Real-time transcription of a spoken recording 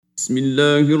بسم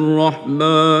الله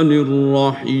الرحمن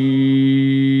الرحيم.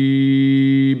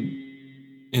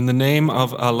 In the name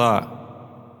of Allah,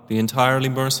 the entirely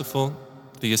merciful,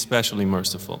 the especially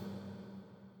merciful.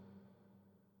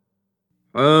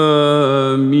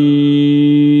 حميم.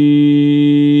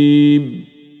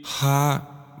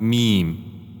 Ha-Mim.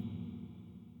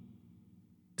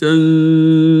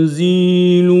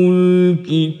 تنزيل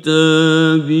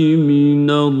الكتاب من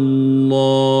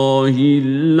الله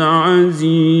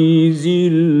العزيز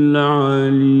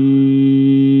العليم.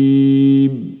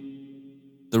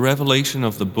 The revelation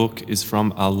of the book is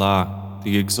from Allah,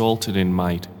 the exalted in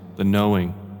might, the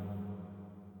knowing.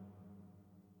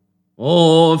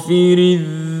 غافر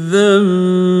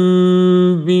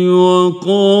الذنب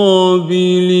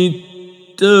وقابل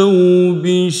التوب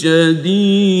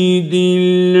شديد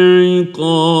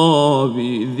العقاب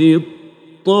ذي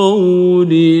الطول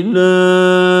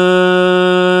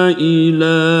لا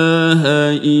إله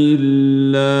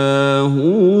إلا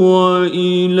هو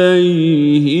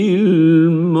إليه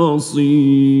المصير.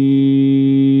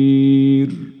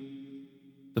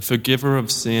 The forgiver of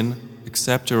sin,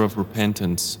 acceptor of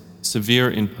repentance,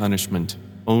 severe in punishment,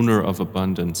 owner of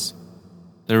abundance.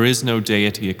 There is no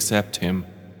deity except Him.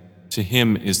 To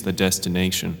Him is the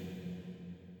destination.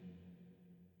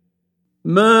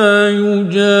 ما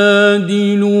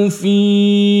يجادل في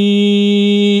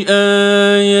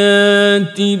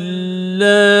آيات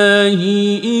الله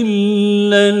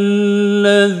إلا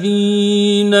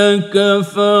الذين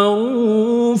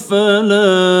كفروا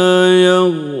فلا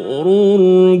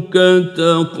يغررك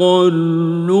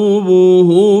تقلبهم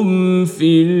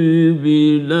في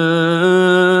البلاد.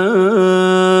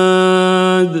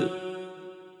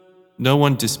 No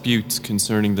one disputes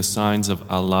concerning the signs of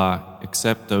Allah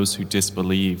except those who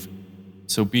disbelieve,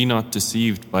 so be not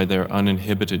deceived by their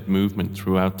uninhibited movement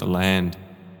throughout the land.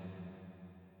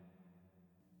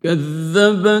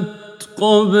 كذبت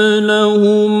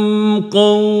قبلهم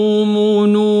قوم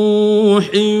نوح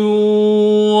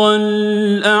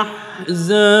والأحزاب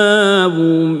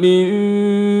من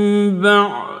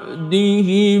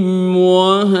بعدهم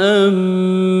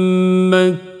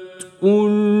وهمت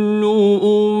كل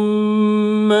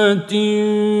أمة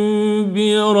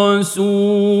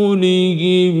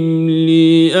برسولهم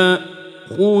ليأخذوه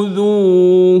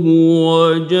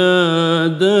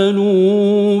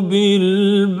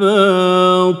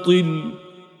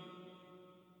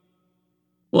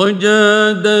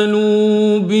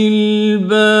وجادلوا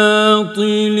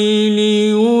بالباطل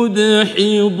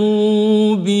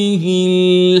ليدحضوا به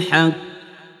الحق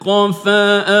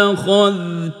فأخذتهم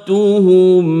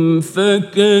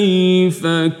فكيف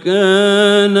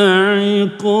كان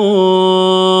عقاب.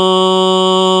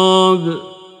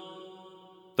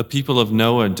 The people of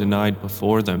Noah denied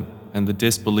before them, and the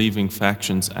disbelieving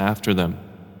factions after them,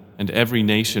 and every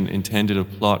nation intended a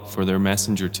plot for their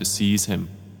messenger to seize him,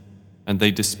 and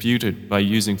they disputed by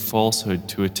using falsehood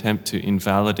to attempt to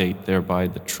invalidate thereby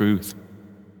the truth.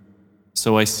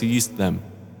 So I seized them,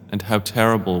 and how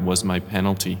terrible was my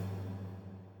penalty.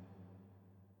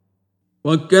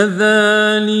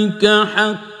 وكذلك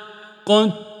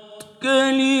حقت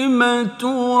كلمة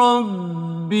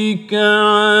ربك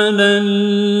على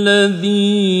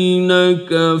الذين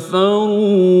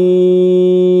كفروا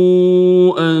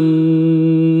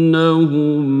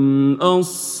أنهم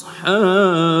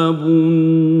أصحاب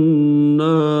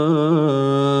النار.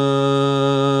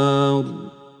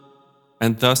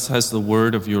 And thus has the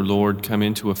word of your Lord come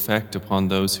into effect upon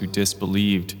those who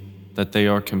disbelieved, that they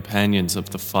are companions of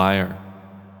the fire.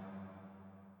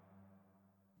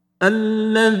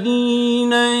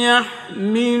 الذين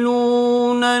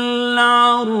يحملون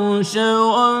العرش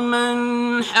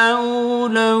ومن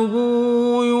حوله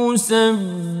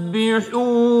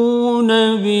يسبحون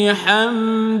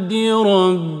بحمد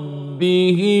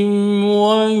ربهم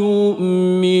ويؤمنون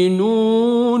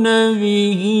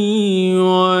به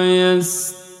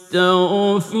ويستغفرون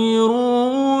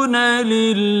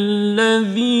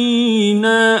للذين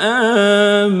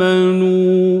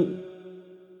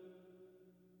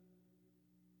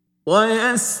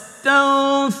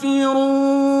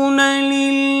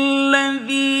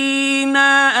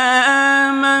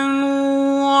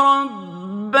آمنوا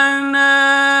ربنا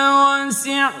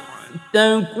وسعت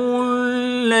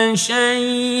كل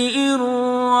شيء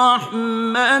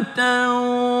رحمة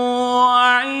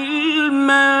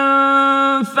وعلما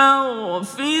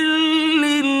فاغفر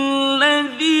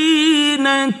للذين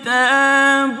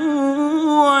تابوا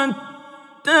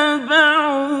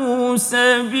واتبعوا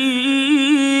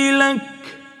سبيلك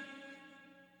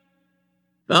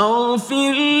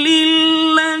فاغفر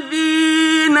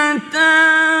للذين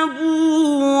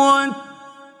تابوا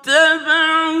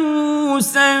واتبعوا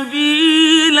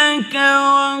سبيلك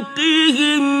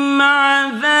وقهم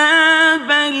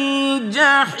عذاب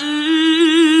الجحيم.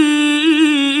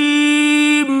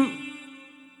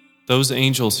 Those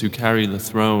angels who carry the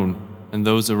throne and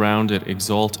those around it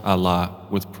exalt Allah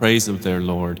with praise of their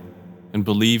Lord and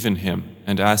believe in Him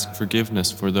and ask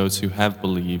forgiveness for those who have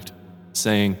believed,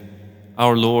 saying,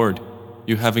 Our Lord,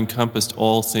 you have encompassed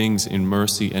all things in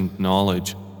mercy and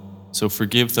knowledge, so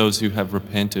forgive those who have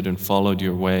repented and followed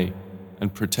your way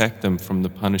and protect them from the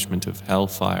punishment of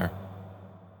hellfire.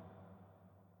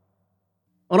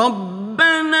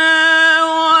 ربنا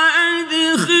وأدخلهم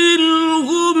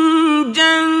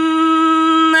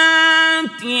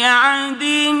جنات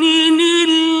عدن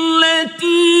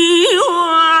التي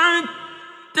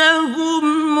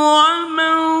وعدتهم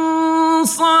ومن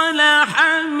صلح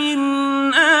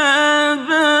من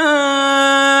آبائهم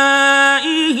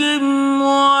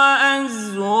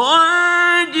وأزواجهم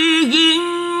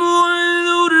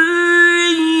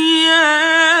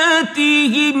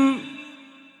وذرياتهم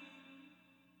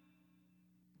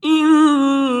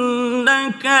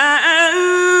إنك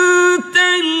أنت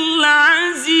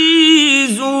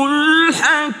العزيز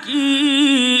الحكيم.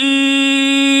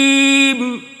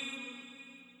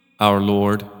 Our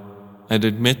Lord, and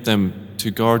admit them to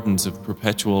gardens of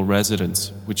perpetual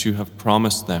residence which you have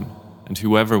promised them, and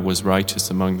whoever was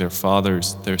righteous among their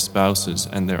fathers, their spouses,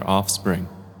 and their offspring.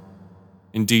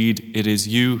 Indeed, it is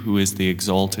you who is the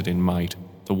exalted in might,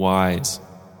 the wise.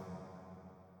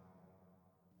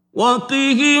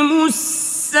 وقهم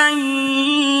السيئات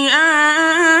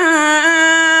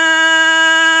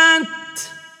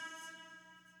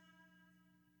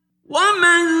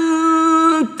ومن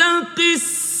تق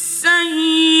السيئات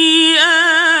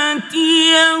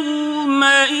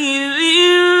يومئذ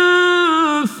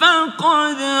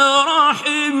فقد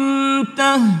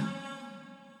رحمته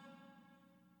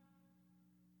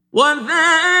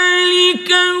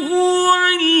وذلك هو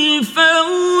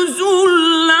الفوز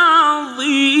العظيم.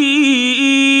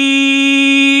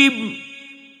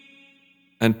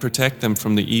 And protect them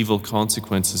from the evil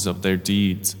consequences of their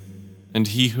deeds. And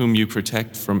he whom you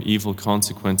protect from evil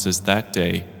consequences that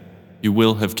day, you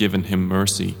will have given him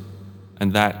mercy,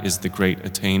 and that is the great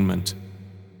attainment.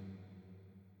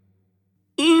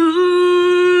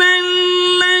 إن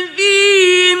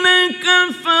الذين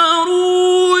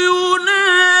كفروا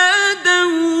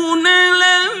ينادون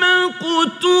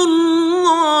لمقت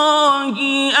الله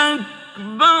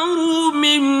أكبر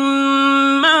من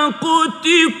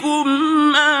مقتكم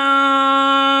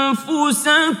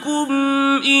أنفسكم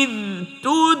إذ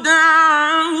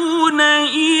تدعون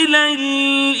إلى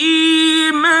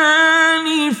الإيمان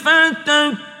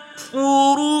فتكفرون.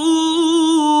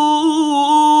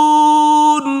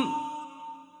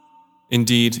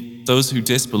 Indeed, those who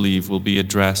disbelieve will be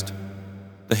addressed.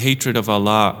 The hatred of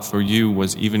Allah for you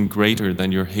was even greater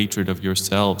than your hatred of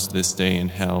yourselves this day in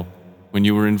hell, when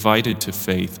you were invited to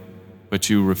faith, but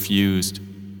you refused.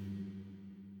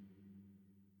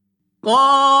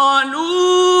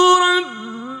 قالوا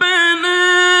ربنا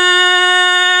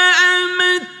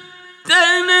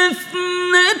أمتنا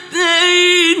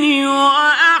اثنتين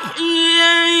وأحييتنا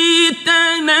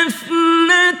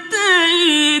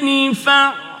اثنتين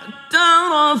فاعترفنا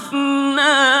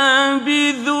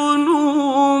بذنوبنا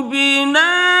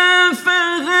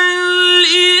فهل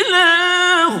إلى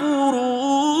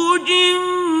خروج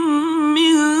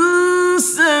من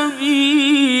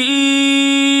سبيل.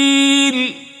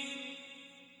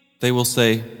 They will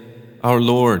say, Our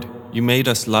Lord, you made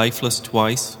us lifeless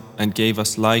twice and gave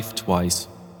us life twice,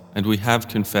 and we have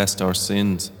confessed our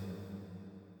sins.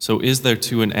 So is there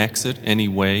to an exit any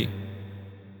way?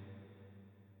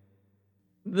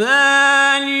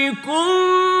 ذلكم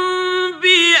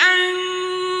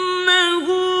بأنه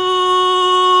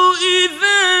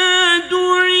إذا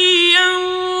دعي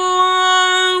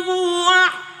الله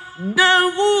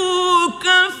وحده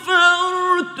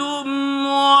كفرتم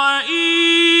وإن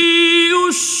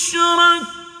يشرك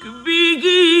به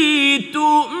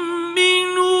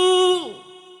تؤمنوا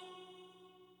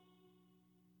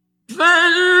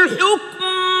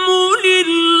فالحكم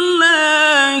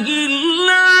لله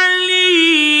العلي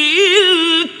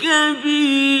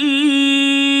الكبير.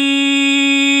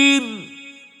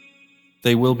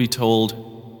 They will be told,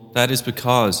 that is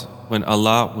because when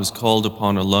Allah was called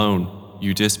upon alone,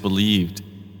 you disbelieved.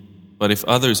 But if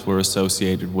others were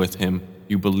associated with Him,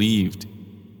 you believed.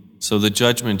 So the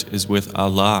judgment is with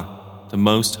Allah, the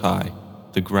Most High,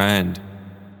 the Grand.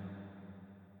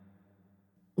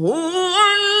 هو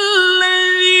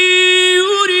الذي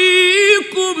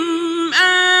يريكم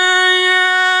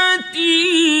آياته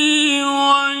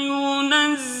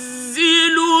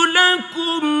وينزل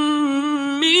لكم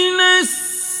من السماء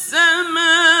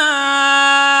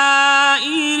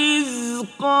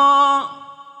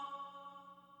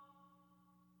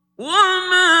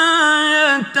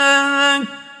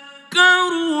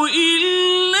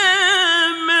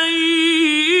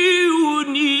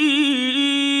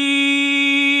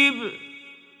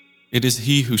It is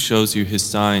He who shows you His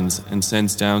signs and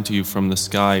sends down to you from the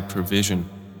sky provision.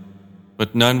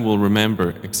 But none will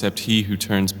remember except he who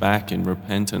turns back in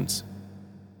repentance.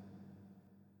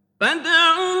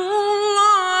 فادعوا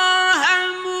الله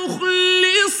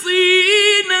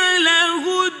مخلصين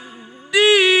له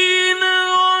الدين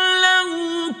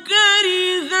ولو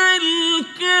كره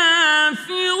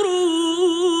الكافرون.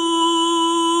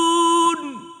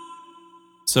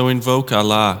 So invoke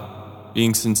Allah,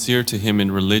 being sincere to Him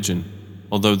in religion,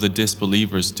 although the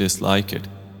disbelievers dislike it.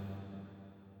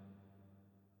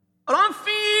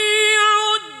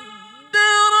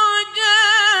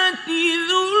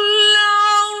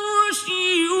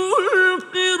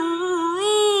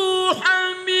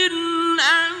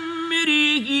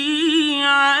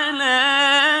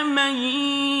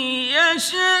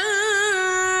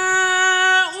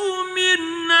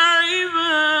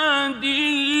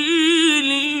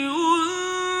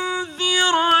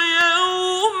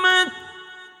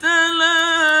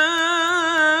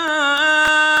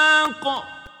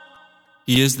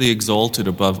 He is the exalted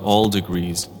above all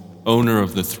degrees, owner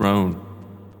of the throne.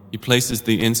 He places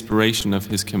the inspiration of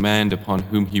His command upon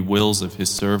whom He wills of His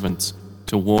servants,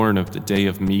 to warn of the day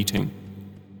of meeting.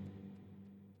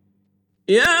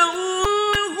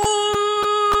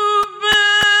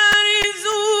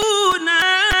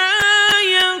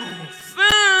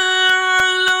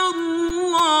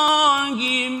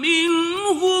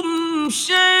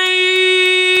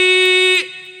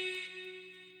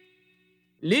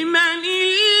 لمن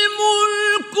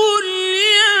الملك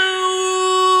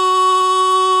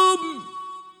اليوم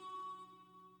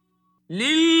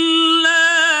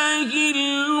لله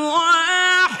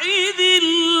الواحد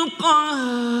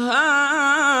القهار.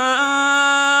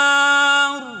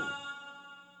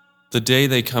 The day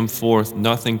they come forth,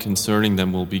 nothing concerning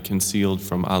them will be concealed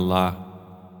from Allah.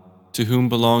 To whom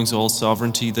belongs all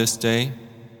sovereignty this day?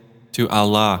 To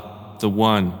Allah, the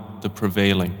One, the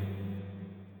Prevailing.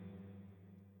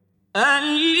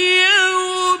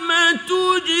 اليوم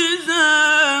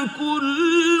تجزى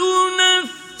كل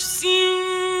نفس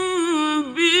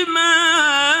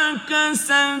بما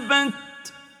كسبت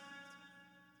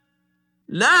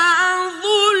لا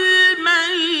ظلم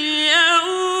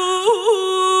اليوم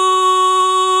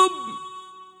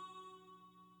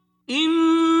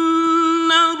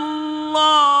إن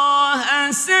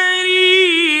الله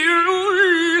سريع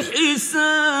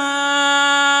الحساب.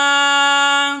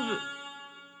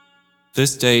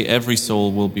 This day every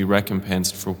soul will be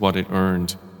recompensed for what it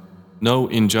earned. No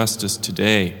injustice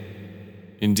today.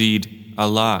 Indeed,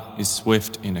 Allah is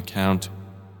swift in account.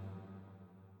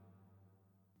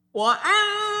 وأنذرهم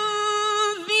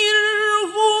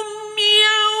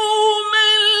يوم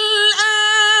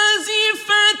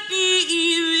الآزفة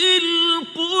إذ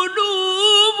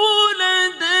القلوب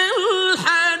لدى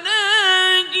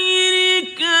الحناجر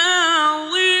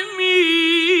كاظمين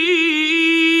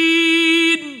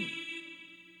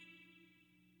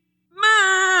ما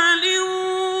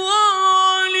للظالمين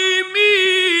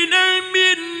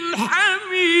من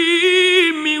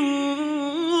حميم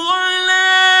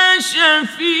ولا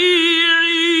شفيع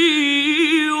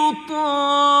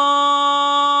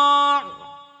يطاع.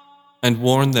 And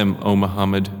warn them, O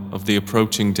Muhammad, of the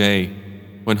approaching day,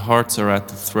 when hearts are at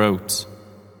the throats,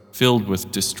 filled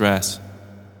with distress.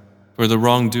 For the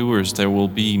wrongdoers there will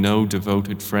be no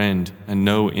devoted friend and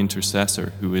no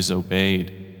intercessor who is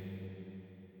obeyed.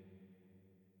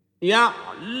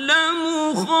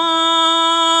 يعلم خائنة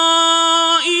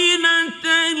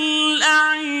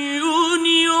الأعين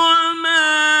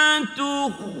وما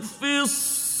تخفي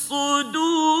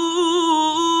الصدور.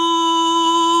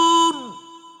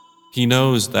 He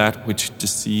knows that which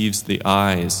deceives the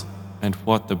eyes and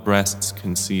what the breasts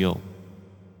conceal.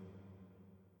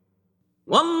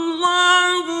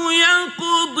 والله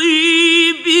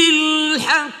يقضي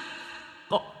بالحق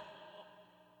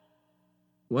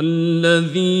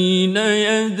والذين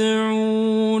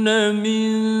يدعون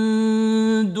من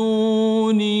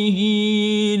دونه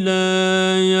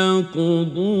لا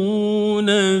يقضون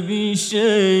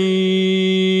بشيء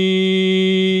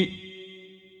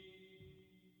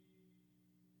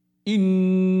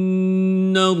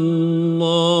إن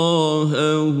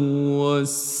الله هو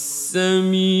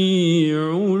السميع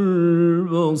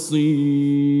البصير.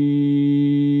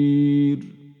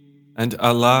 And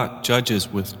Allah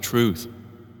judges with truth,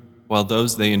 while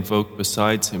those they invoke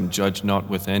besides Him judge not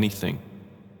with anything.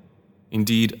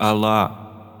 Indeed, Allah,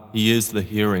 He is the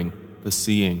hearing, the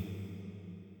seeing.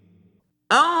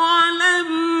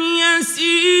 أولم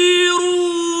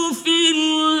يسيروا في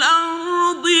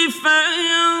الأرض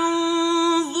فينظروا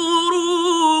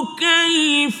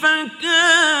كيف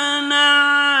كان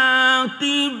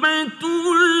عاقبة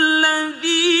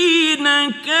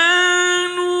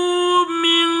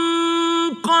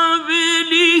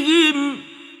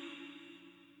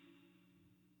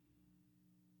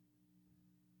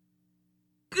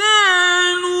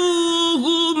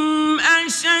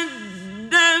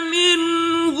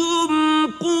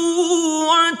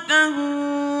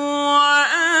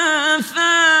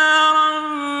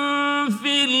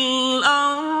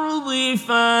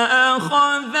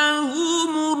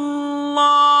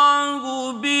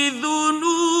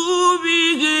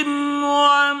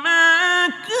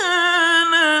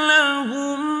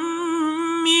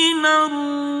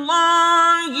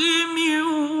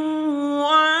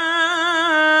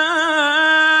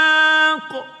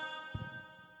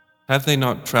Have they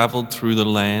not traveled through the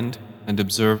land and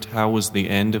observed how was the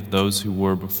end of those who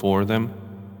were before them?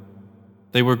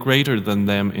 They were greater than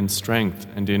them in strength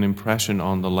and in impression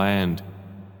on the land,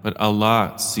 but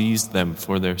Allah seized them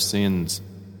for their sins,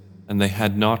 and they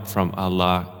had not from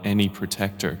Allah any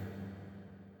protector.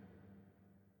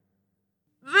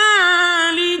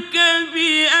 ذلك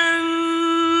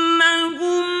بأنهم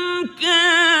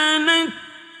كانت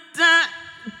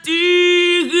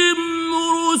تأتيهم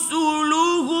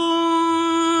رسلهم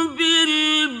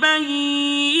بالبينات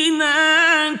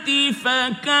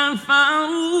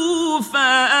فكفروا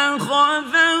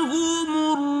فأخذهم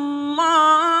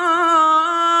الله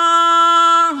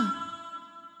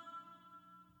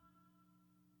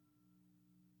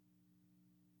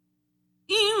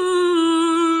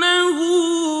إنه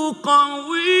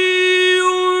قوي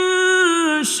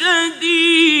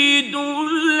شديد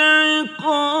العقاب.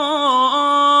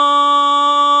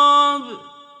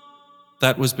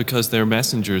 That was because their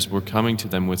messengers were coming to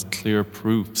them with clear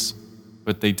proofs,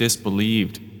 but they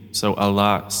disbelieved, so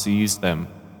Allah seized them.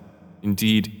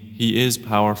 Indeed, He is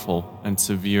powerful and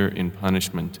severe in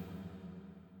punishment.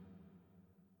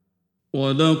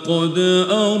 ولقد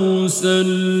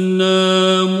أرسلنا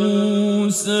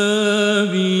موسى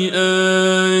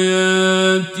بآياتنا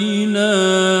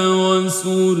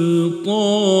وسلطان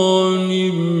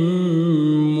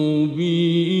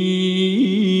مبين.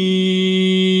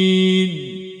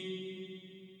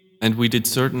 And we did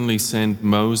certainly send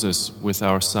Moses with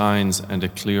our signs and a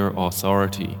clear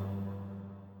authority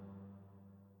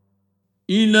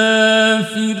إلى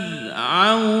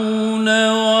فرعون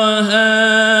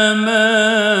وهامان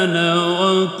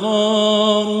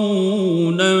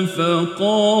وقارون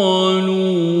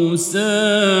فقالوا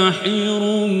ساحر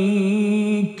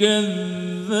كذاب.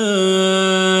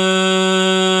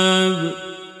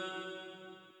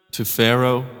 to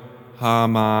Pharaoh,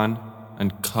 Haman,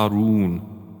 and Qarun.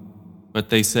 But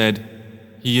they said,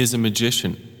 he is a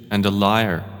magician and a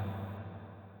liar.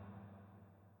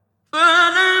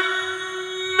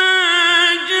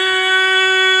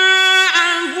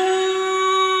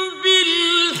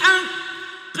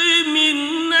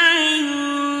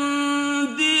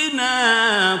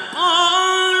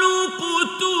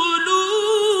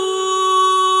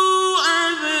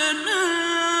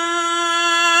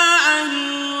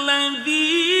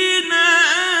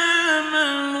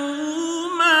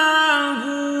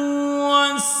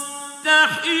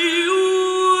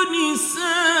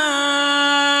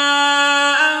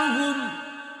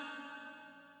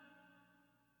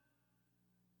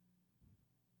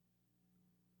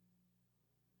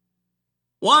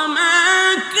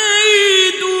 وما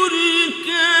كيد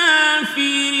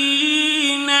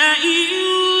الكافرين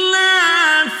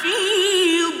إلا في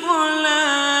ضلال.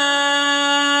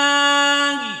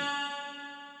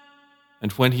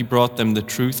 And when he brought them the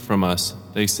truth from us,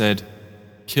 they said,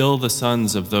 kill the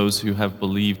sons of those who have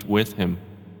believed with him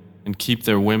and keep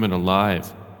their women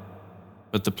alive.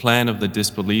 But the plan of the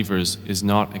disbelievers is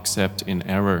not except in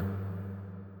error.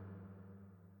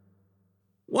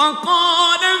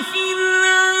 وقال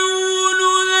فرعون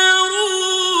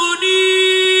ذروني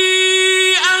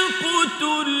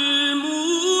أقتل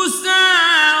موسى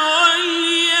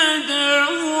وليدع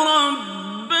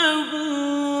ربه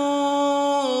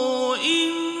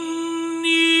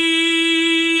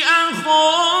إني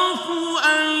أخاف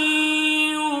أن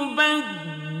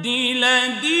يبدل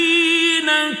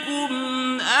دينكم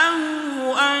أو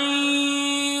أن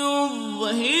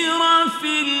يظهر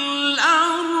في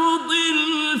الأرض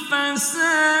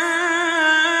الفساد.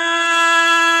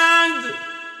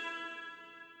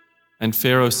 And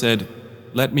Pharaoh said,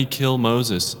 let me kill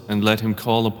Moses and let him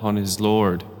call upon his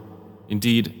Lord.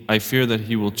 Indeed, I fear that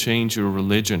he will change your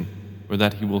religion or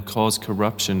that he will cause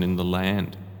corruption in the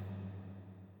land.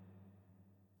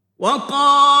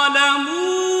 وقال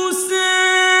موسى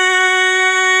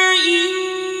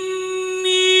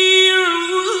إني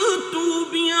عذت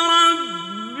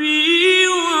بربي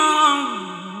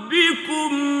وربكم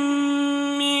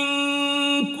من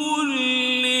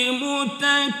كل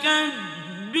متكبر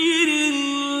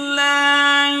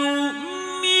لا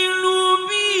يؤمن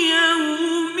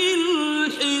بيوم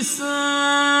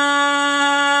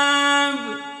الحساب.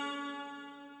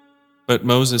 But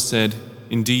Moses said,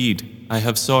 indeed, I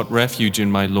have sought refuge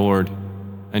in my Lord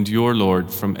and your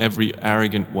Lord from every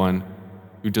arrogant one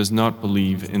who does not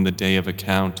believe in the day of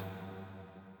account.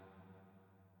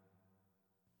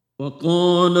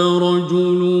 وقال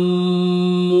رجل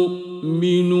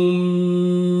مؤمن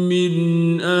من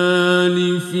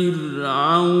آل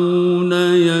فرعون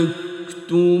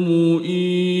يكتم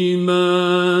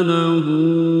إيمانه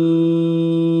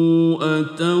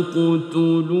أتوفيتنا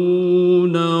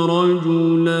أتقتلون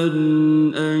رجلا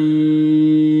أن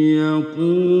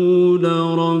يقول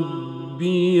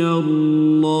ربي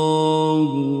الله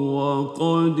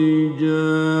وقد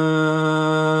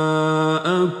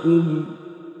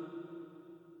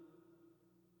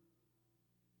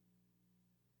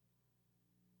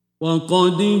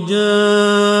جاءكم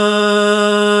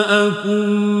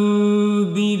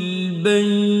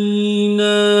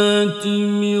بالبينات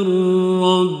من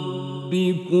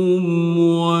ربكم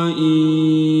وإن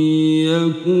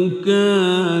يك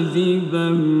كاذبا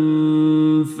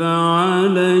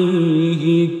فعليه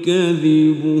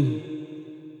كذبه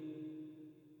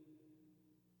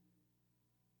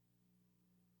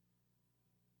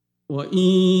وإن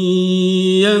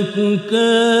يك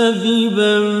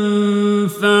كاذبا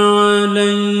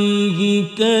فعليه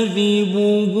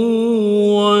كذبه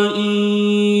وإن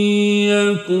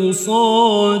يك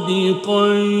صادقا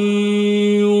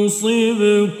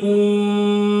يصبكم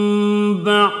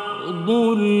بعض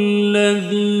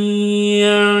الذي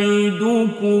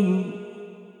يعدكم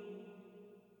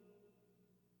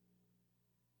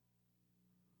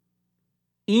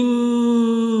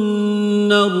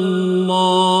إن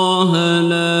الله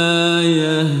لا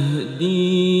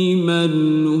يهدي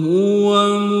من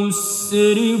هو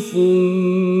مسرف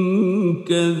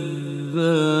كذاب.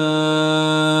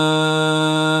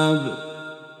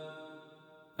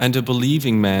 And a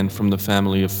believing man from the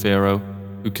family of Pharaoh,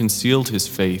 who concealed his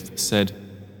faith, said,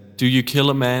 "Do you kill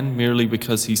a man merely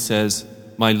because he says,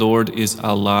 'My Lord is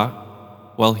Allah,'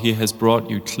 while he has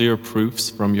brought you clear proofs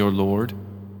from your Lord?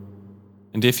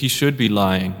 And if he should be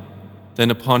lying,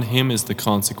 then upon him is the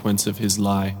consequence of his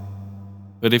lie.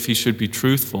 But if he should be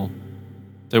truthful,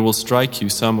 there will strike you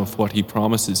some of what he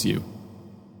promises you.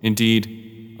 Indeed,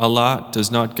 Allah does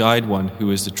not guide one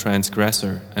who is a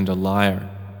transgressor and a liar."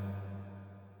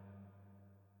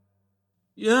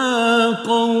 يا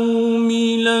قوم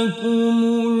لكم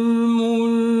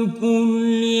الملك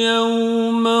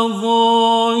اليوم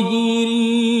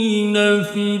ظاهرين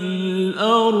في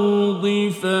الأرض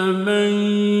فمن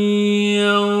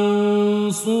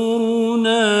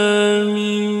ينصرنا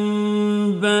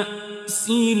من بأس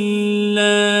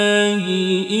الله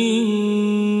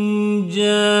إن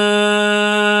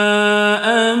جاءنا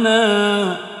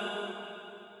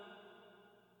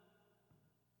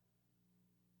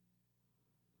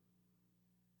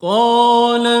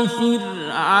قال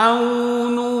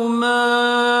فرعون ما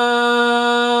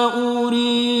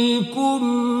أريكم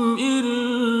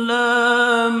إلا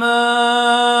ما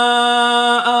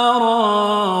أرى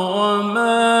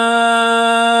وما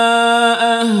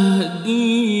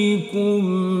أهديكم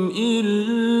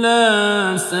إلا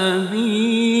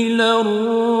سبيل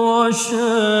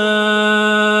الرشاد.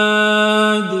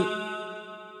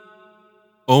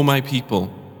 O my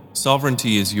people,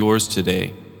 sovereignty is yours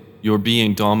today, your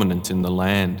being dominant in the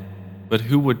land. But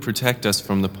who would protect us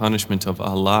from the punishment of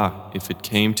Allah if it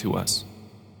came to us?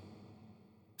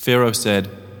 Pharaoh said,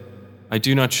 "I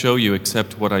do not show you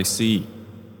except what I see,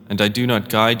 and I do not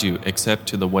guide you except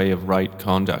to the way of right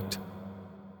conduct."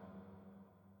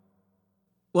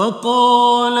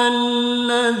 وقال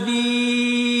الذي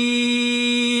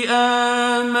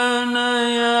آمن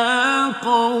يا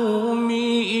قوم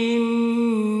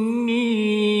إني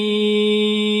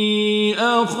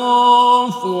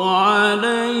أخاف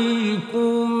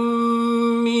عليكم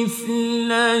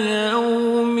مثل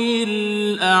يوم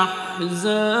الأحزاب.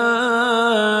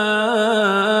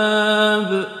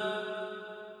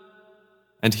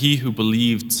 And he who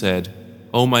believed said,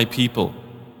 "O my people,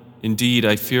 indeed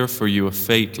I fear for you a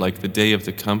fate like the day of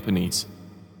the companies."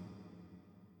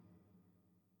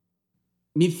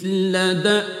 مثل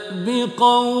دأب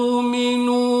قوم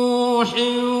نوح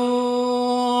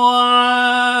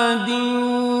وعاد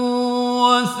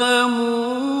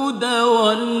وثمود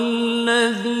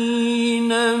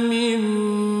والذين من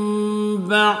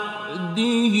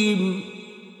بعدهم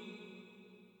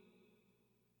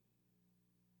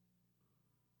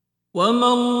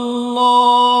وما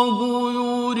الله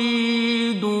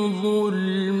يريد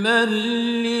ظلما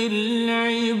للعباد.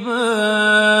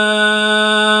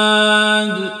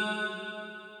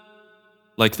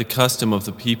 Like the custom of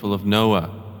the people of Noah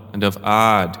and of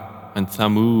Ad and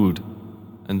Thamud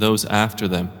and those after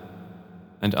them,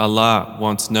 and Allah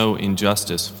wants no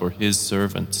injustice for His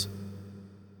servants.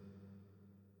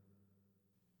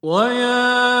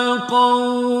 وَيَا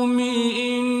قَوْمِ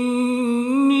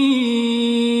إِنِّي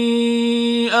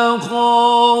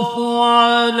أَخَافُ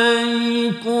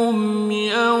عَلَيْكُمْ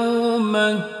يَوْمَ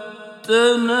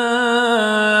التَّنَادِ.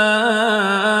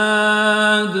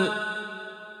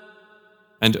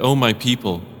 And O my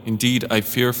people, indeed I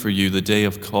fear for you the day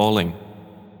of calling.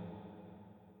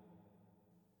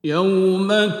 يوم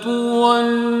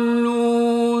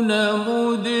تولون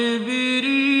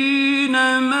مدبرين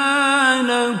ما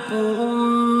لكم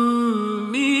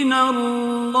من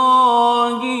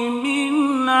الله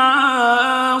من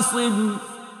عاصم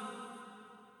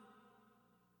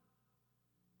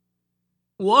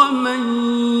ومن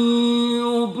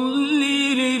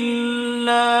يضلل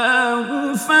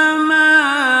الله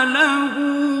فما له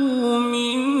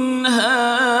من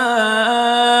هاد.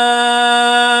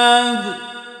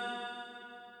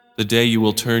 The day you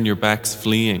will turn your backs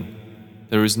fleeing,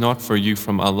 there is not for you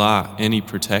from Allah any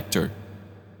protector.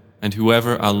 And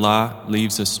whoever Allah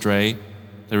leaves astray,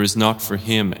 there is not for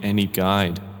him any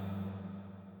guide.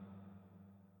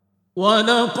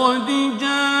 وَلَقَدْ جَاءَكُمْ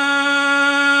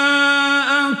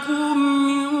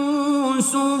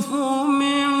يُوسُفُ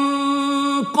مِنْ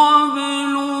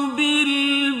قَبْلُ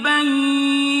بِالْبَيِّنَاتِ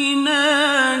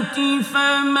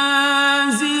فَمَا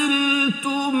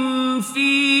زِلْتُمْ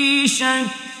فِي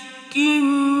شَكٍّ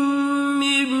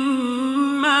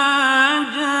مِّمَّا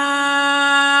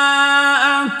جَاءَكُم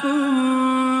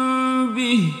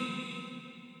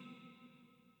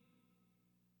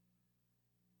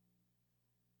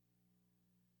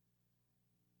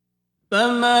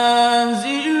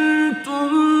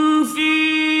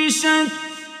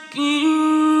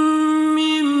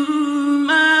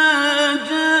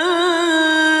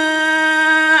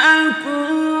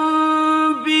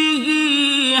بِهِ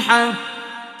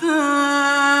حتى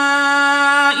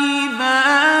إذا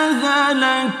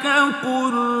هلك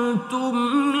قلتم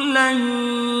لن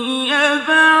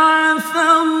يبعث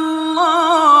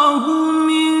الله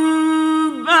من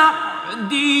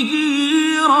بعده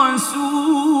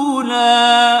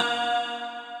رسولا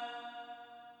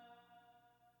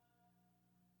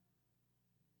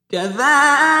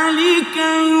كذلك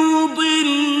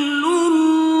يضل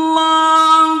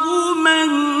الله من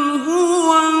هو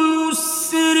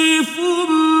مسرف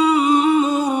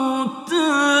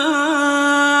مرتاب.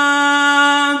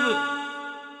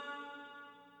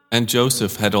 And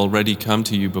Joseph had already come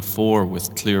to you before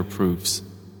with clear proofs,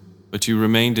 but you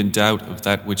remained in doubt of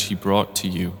that which he brought to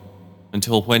you,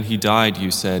 until when he died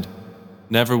you said,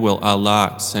 "Never will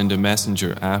Allah send a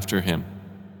messenger after him."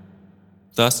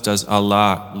 Thus does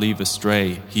Allah leave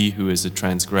astray he who is a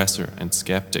transgressor and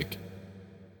skeptic.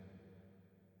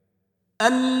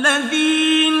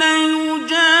 الذين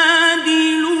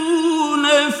يجادلون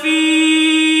في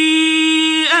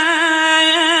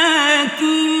آيات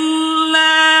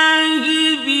الله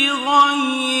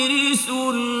بغير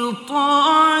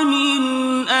سلطان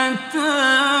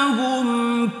أتاهم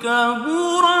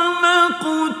كبر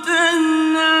مقتا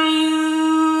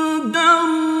عند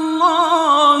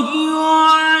الله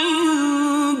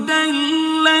وعند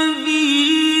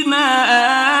الذين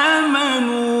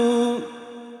آمنوا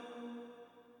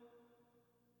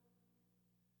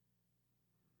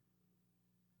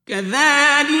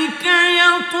كذلك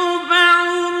يطبع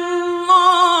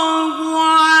الله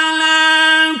على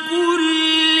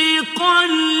كل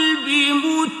قلب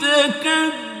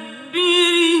متكبر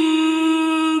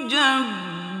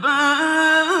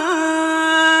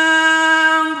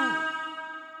جبار.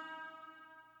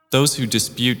 Those who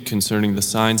dispute concerning the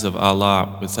signs of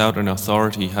Allah without an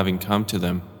authority having come to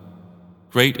them,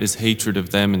 great is hatred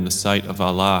of them in the sight of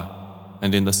Allah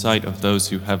and in the sight of those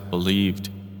who have believed.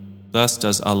 Thus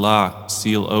does Allah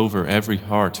seal over every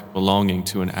heart belonging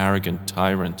to an arrogant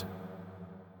tyrant.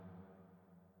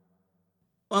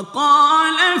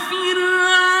 وقال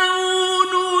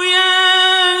فرعون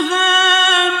يا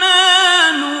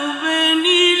هامان ابن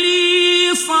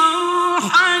لي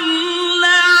صرحا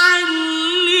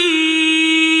لعلي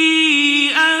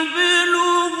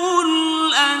أبلغ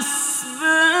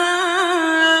الأسباب.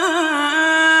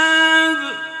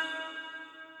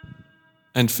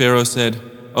 And Pharaoh said,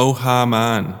 "O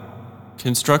Haman,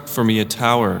 construct for me a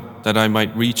tower that I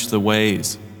might reach the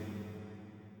ways."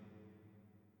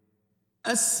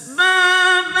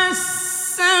 أسباب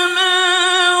السماوات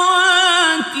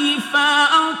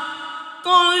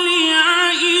فأطلع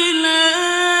إلى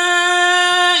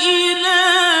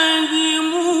إله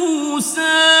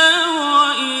موسى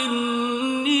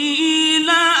وإني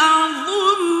لأظنه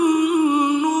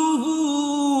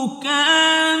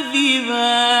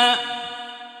كاذبا.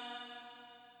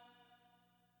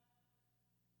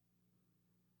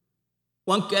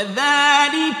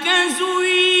 وكذلك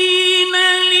زين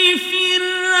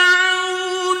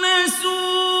لفرعون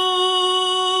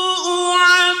سوء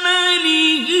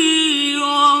عمله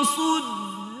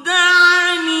وصد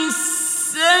عن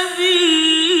السبيل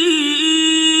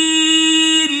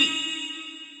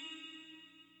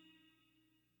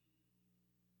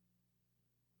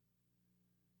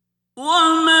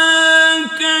وما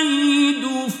كيد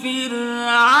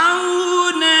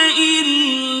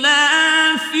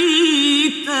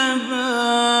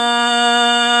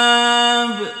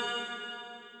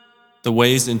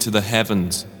ways into the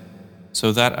heavens, so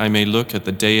that I may look at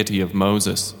the deity of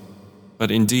Moses. But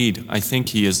indeed, I think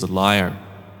he is a liar.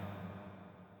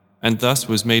 And thus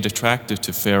was made attractive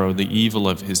to Pharaoh the evil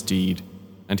of his deed,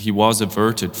 and he was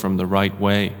averted from the right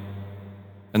way.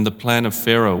 And the plan of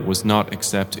Pharaoh was not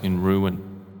except in ruin.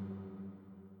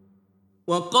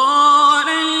 وقال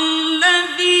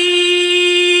الذي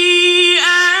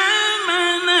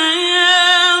آمن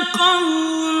يا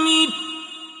قوم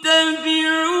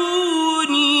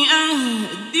اتبعوني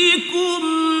أهدكم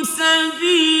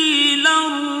سبيل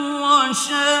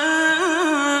الرشاد.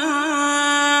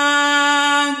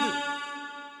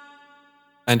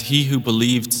 And he who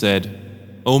believed said,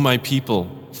 O my people,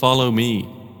 follow me.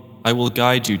 I will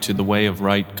guide you to the way of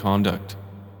right conduct.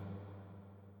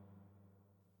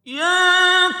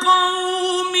 يا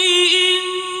قوم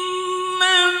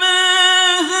إنما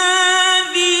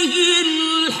هذه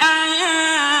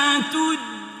الحياة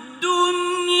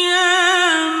الدنيا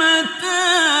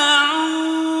متاع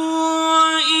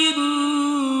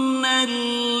وإن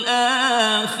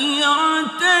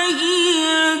الآخرة هي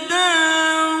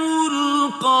دار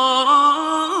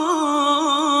القرار.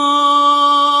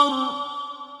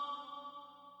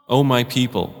 O my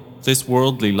people, this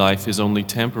worldly life is only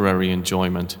temporary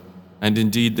enjoyment, and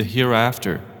indeed the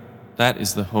hereafter, that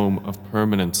is the home of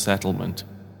permanent settlement.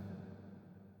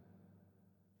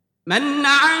 من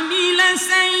عمل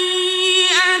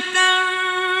سيئة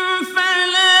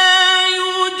فلا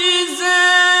يجزى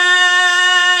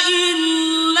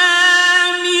إلا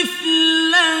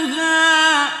مثلها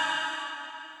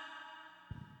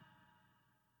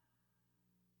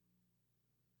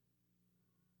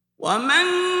ومن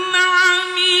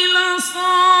عمل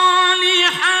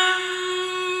صالحا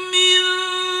من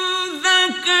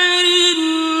ذكر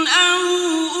أو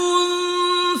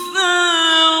أنثى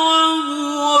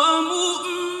وهو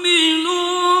مؤمن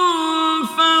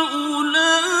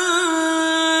فأولئك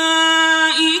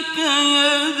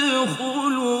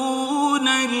يدخلون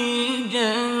الجنة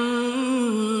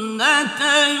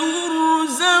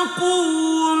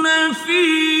يرزقون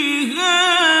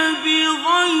فيها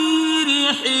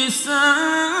بغير حساب.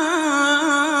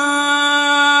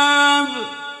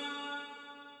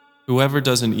 Whoever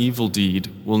does an evil deed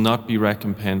will not be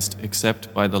recompensed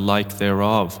except by the like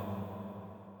thereof.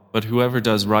 But whoever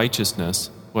does righteousness,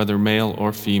 whether male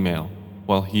or female,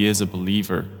 while he is a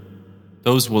believer,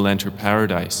 those will enter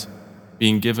paradise,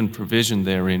 being given provision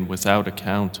therein without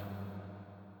account.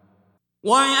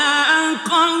 ويا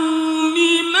قوم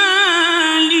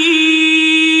ما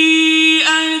لي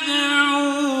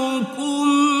أدعوكم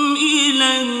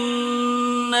إلى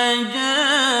النجاة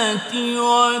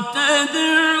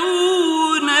وتدعونني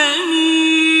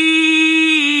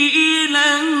إلى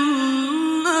النار.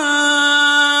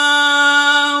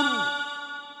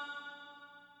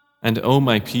 And O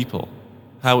my people,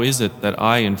 how is it that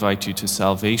I invite you to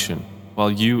salvation while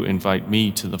you invite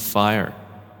me to the fire?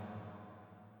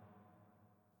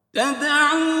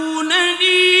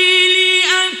 تدعونني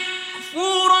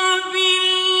لأكفر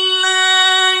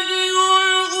بالله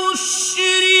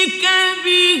وأشرك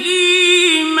به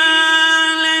ما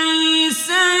ليس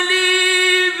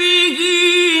لي به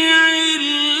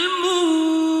علم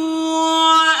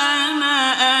وأنا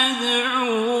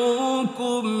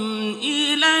أدعوكم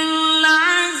إلى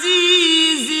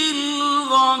العزيز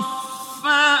الغفار.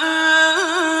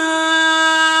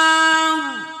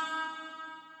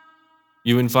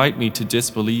 You invite me to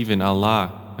disbelieve in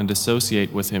Allah and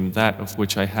associate with Him that of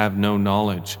which I have no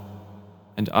knowledge.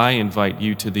 And I invite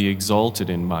you to the exalted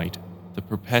in might, the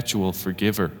perpetual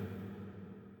forgiver.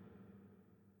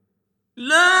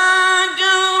 لا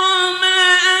جرم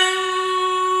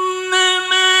أن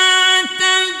ما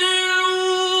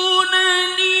تدعونني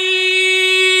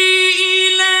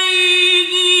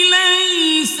إليه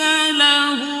ليس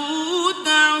له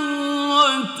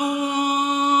دعوة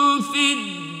في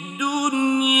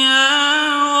الدنيا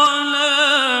ولا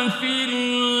في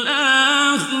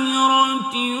الآخرة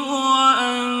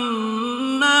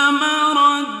وأن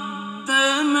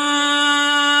مردنا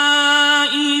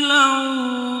إلى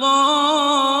الله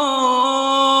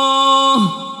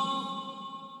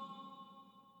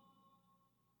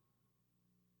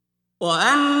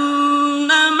وأن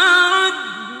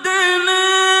مردنا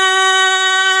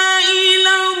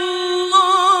إلى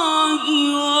الله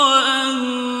وأن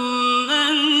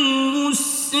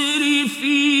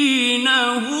المسرفين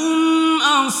هم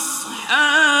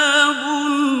أصحاب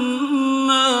النار.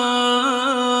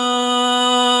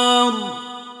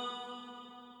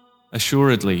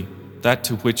 Assuredly, that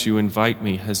to which you invite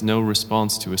me has no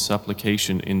response to a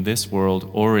supplication in this world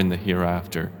or in the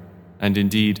hereafter. And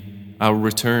indeed, our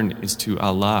return is to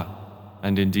Allah.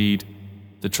 And indeed,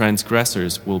 The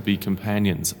transgressors will be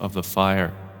companions of the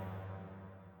fire.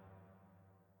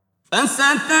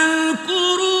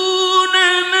 فستذكرون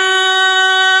ما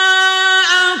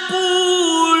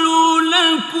أقول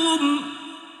لكم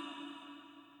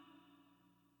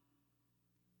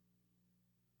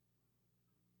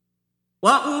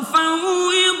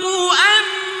وأفوض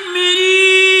أمري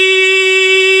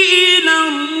إلى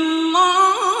الله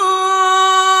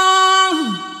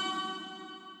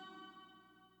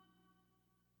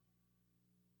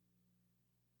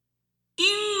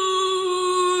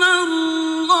إن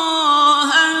الله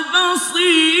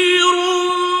بصير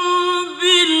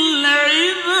بالعباد.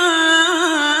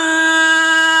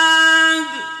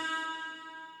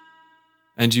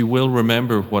 And you will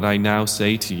remember what I now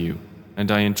say to you,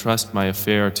 and I entrust my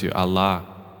affair to Allah.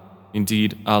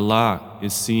 Indeed, Allah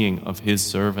is seeing of His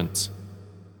servants.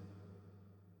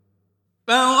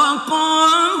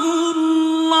 فوقاه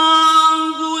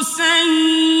الله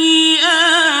سيئات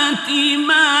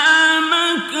ما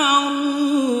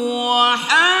مكروا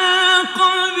وحاق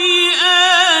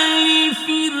بآل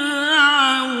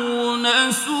فرعون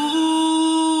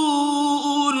سوء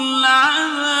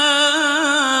العذاب.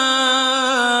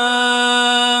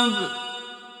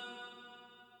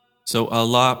 So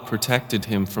Allah protected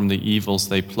him from the evils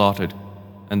they plotted,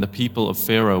 and the people of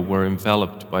Pharaoh were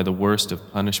enveloped by the worst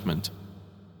of punishment.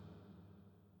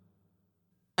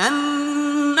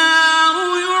 النار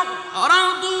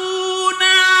يعرضون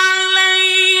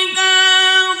عليها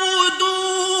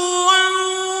غدوا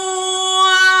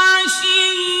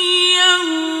وعشيا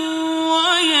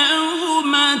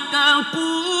ويوم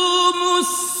تقوم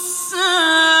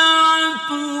الساعة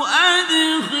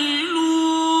أدخلوا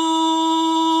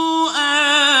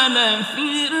آل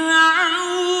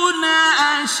فرعون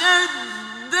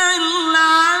أشد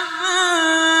العذاب.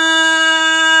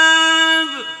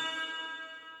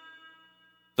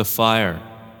 The fire,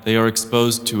 they are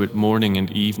exposed to it morning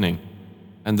and evening,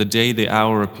 and the day the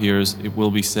hour appears, it will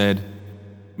be said,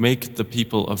 "Make the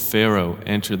people of Pharaoh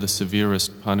enter the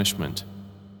severest punishment."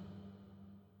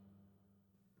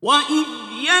 وإذ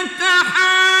يتحاجون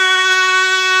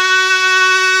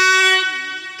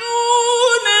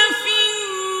في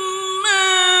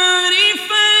النار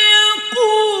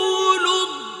فيقول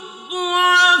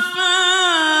الضعفاء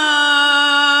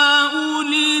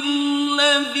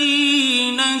للذين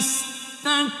استكبروا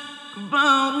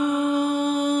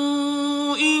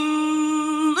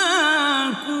إنا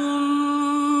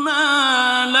كنا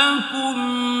لكم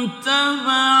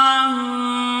تبعا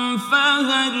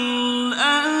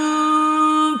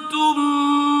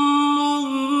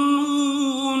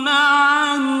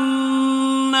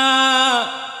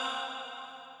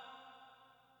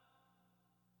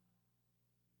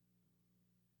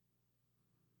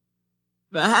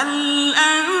فهل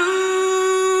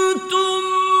أنتم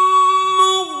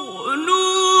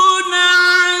مغنون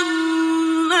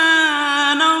عنا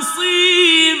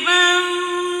نصيبا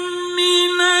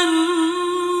من النار.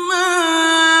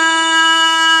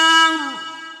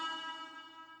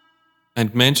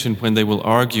 And mention when they will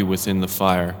argue within the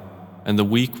fire, and the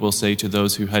weak will say to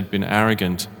those who had been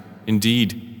arrogant, "Indeed,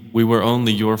 we were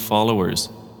only your followers,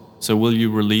 so will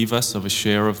you relieve us of a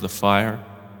share of the fire?"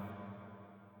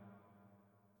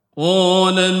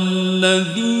 قال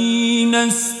الذين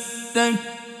استكبروا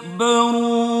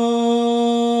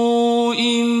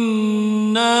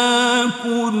إنا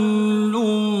كل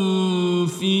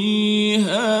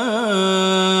فيها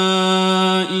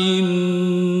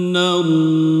إن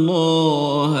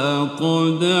الله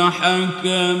قد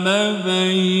حكم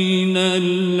بين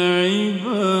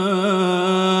العباد.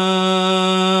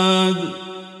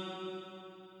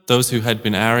 Those who had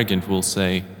been arrogant will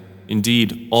say,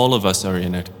 "Indeed, all of us are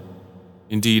in it.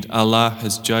 Indeed, Allah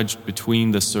has judged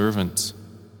between the servants."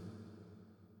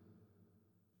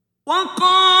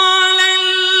 وقال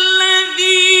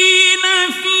الذين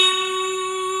في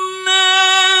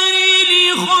النار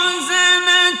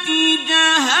لخزنة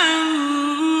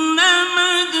جهنم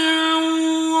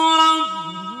ادعوا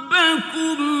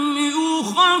ربكم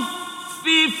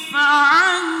يخفف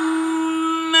عنا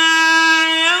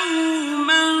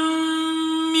يوما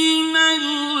من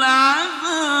العذاب.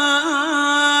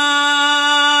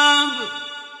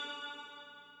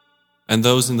 And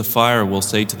those in the fire will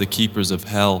say to the keepers of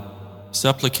hell,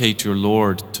 "Supplicate your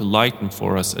Lord to lighten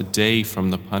for us a day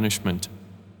from the punishment."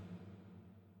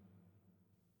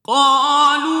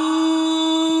 قالوا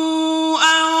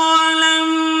أولم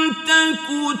تك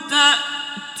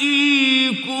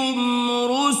تأتيكم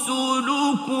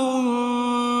رسلكم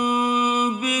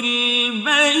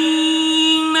بالبينات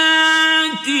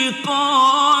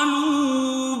قالوا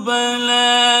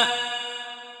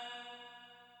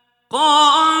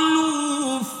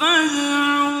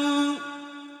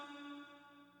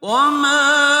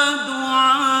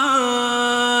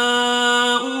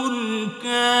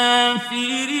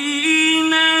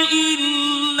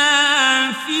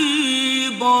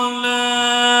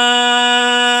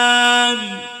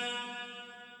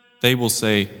They will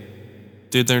say,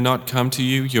 "Did there not come to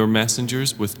you your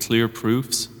messengers with clear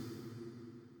proofs?"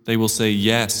 They will say,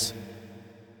 "Yes."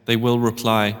 They will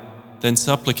reply, "Then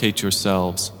supplicate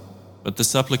yourselves." But the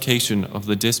supplication of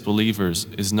the disbelievers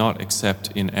is not except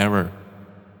in error.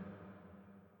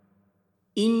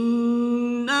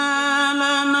 إنا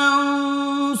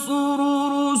لننصر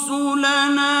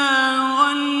رسلنا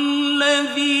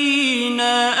والذين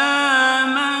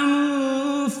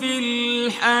آمنوا في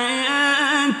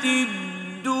الحياة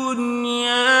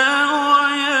الدنيا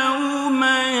ويوم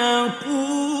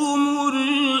يقوم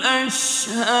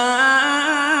الأشهاد.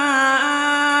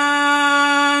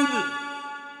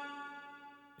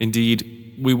 Indeed,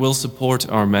 we will support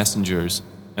our messengers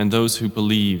and those who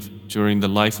believe during the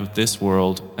life of this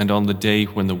world and on the day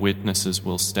when the witnesses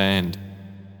will stand.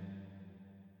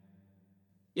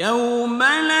 يوم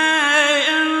لا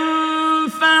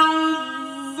ينفع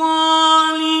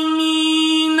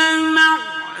الظالمين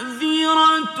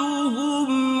معذرتهم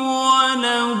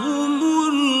ولهم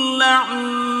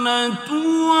اللعنة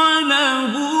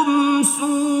ولهم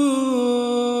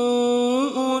سوء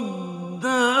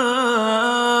الدار.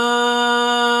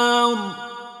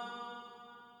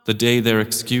 The day their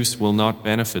excuse will not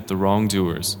benefit the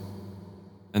wrongdoers,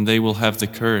 and they will have the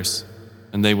curse,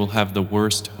 and they will have the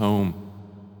worst home.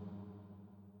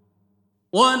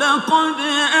 وَلَقَدْ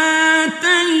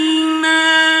آتَيْنَا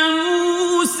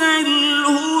مُوسَى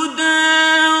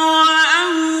الْهُدَىٰ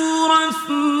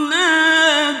وَأَوْرَثْنَا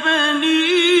بَنِي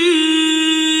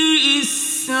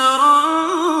إِسْرَائِيلَ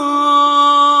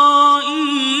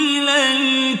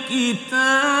الْكِتَابَ.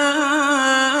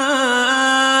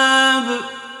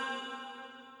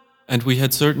 And we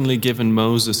had certainly given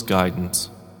Moses guidance,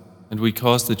 and we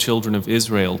caused the children of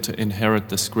Israel to inherit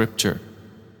the scripture.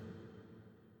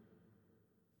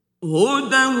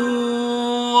 هدى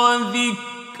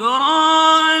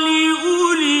وذكرى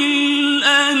لأولي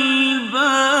الألباب.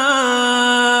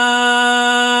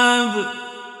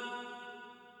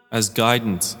 As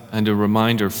guidance and a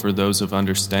reminder for those of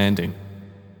understanding.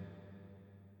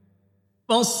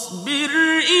 فاصبر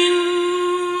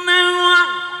إن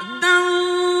وعد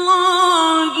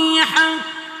الله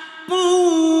حق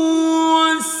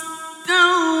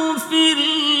واستغفر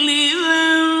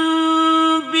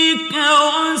لذنبك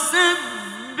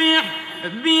وسبح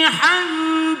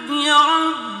بحمد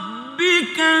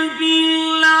ربك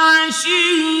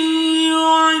بالعشي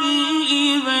والإبكار.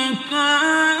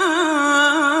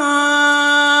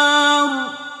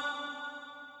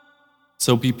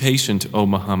 So be patient, O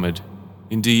Muhammad.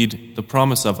 Indeed, the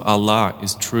promise of Allah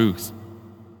is truth.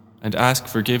 And ask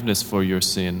forgiveness for your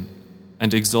sin,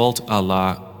 and exalt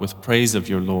Allah with praise of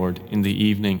your Lord in the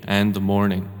evening and the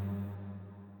morning.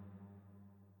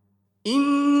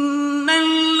 إن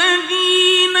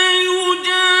الذين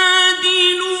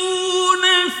يجادلون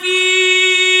في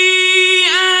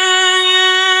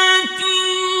آيات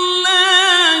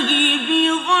الله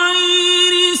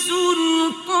بغير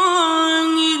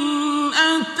سلطان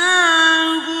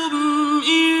أتاهم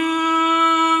إن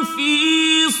في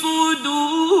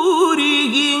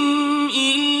صدورهم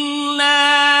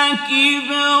إلا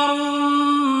كبر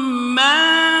ما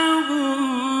هم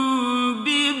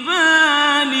ببالغيه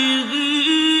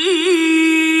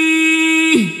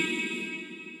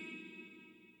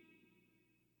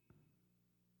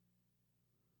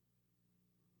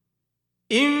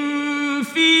إن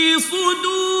في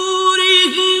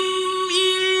صدورهم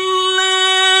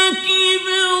إلا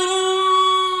كبر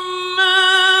ما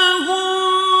هم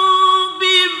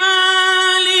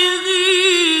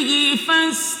ببالغيه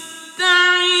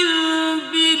فاستعذ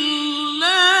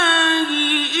بالله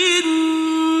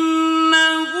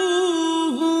إنه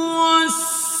هو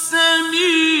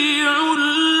السميع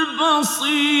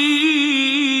البصير.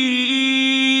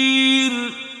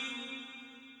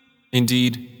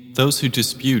 Indeed, those who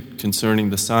dispute concerning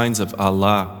the signs of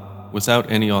Allah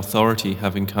without any authority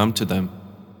having come to them,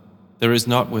 there is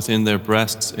not within their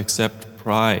breasts except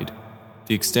pride,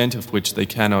 the extent of which they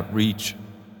cannot reach.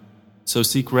 So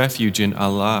seek refuge in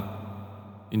Allah.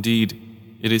 Indeed,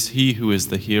 it is He who is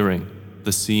the hearing,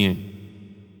 the seeing.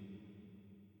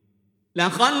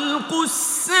 لخلق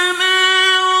السماوات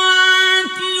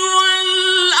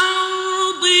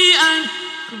والأرض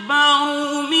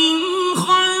أكبر من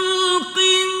خلق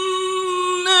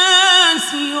الناس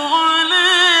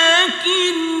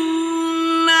ولكن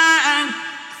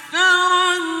أكثر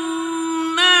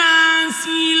الناس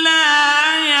لا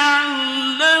يعلمون.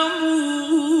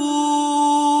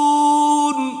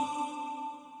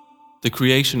 The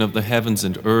creation of the heavens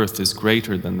and earth is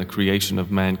greater than the creation of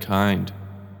mankind,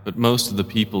 but most of the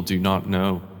people do not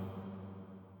know.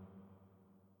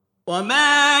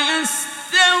 وما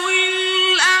يستوي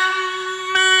الأعمى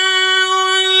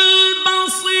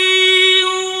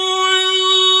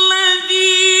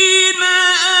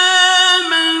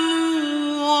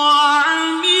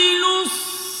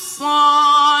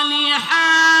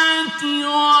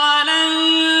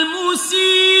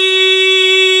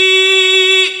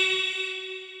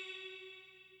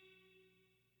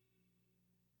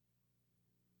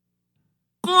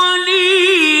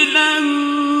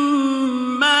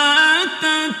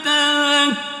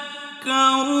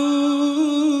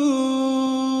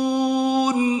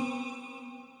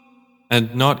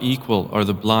And not equal are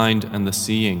the blind and the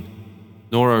seeing,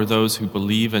 nor are those who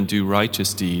believe and do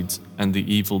righteous deeds and the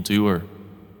evildoer.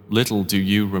 Little do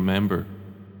you remember.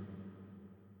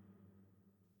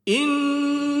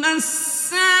 إن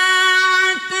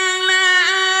الساعة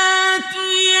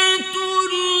لآتية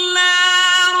لا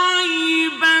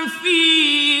ريب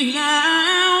فيها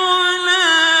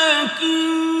ولكن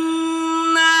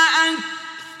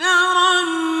أكثر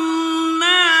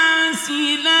الناس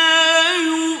لا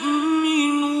يؤمنون.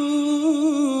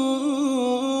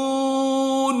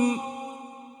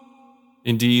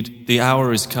 Indeed, the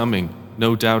hour is coming,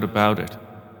 no doubt about it,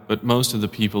 but most of the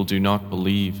people do not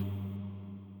believe.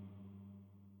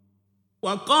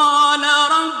 وقال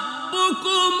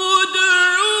ربكم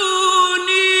ادعوني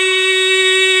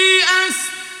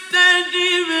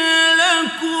أستجب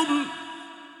لكم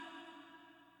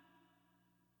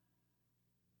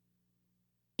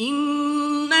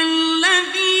إن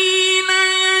الذين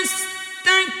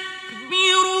يستكبرون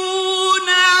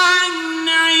عن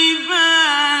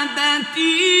عبادتي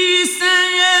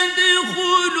سيدخلون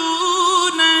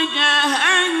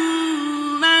جهنم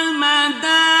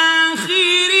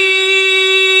داخرين.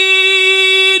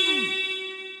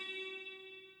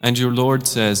 And your Lord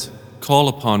says, "Call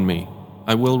upon me,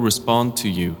 I will respond to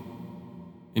you."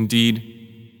 Indeed,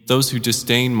 those who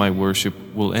disdain my worship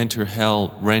will enter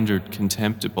hell rendered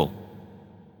contemptible.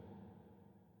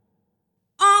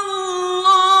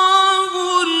 الله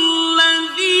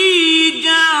الذي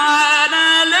جعل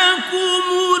لكم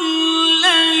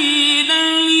الليل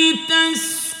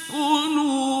لتسكنوا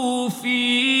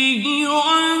فيه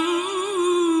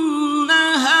والنهار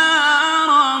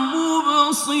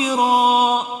مبصرا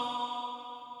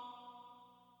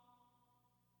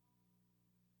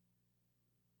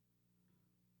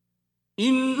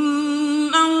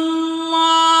إن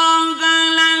الله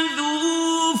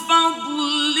لذو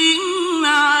فضل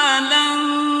على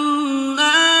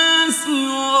الناس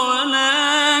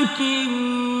ولكن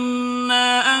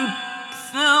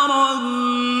أكثر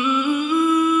الناس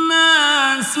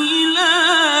لا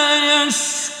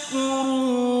يشكرون.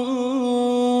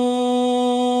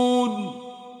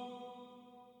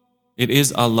 It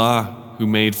is Allah who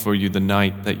made for you the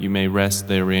night that you may rest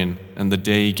therein, and the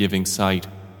day giving sight.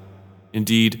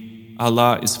 Indeed,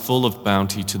 Allah is full of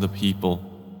bounty to the people,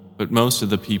 but most of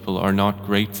the people are not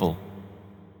grateful.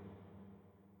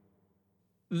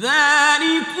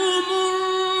 ذلكم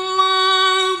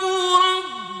الله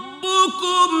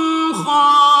ربكم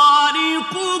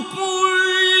خالق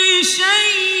كل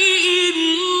شيء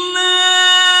لا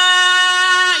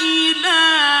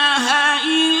إله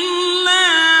إلا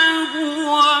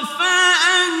هو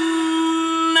فأنى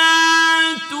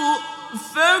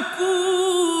تؤفكون.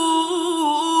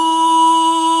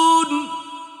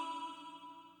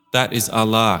 That is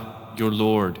Allah, your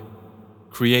Lord,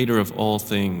 creator of all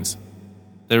things.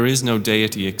 There is no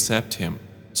deity except Him,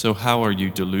 so how are you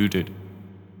deluded?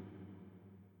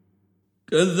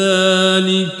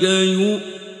 كذلك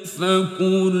يؤفك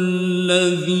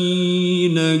الذين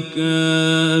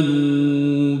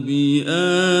كانوا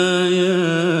بآيات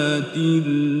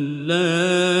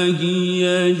الله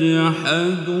يجحدون.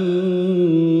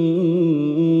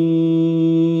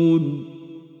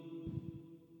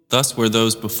 Thus were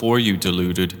those before you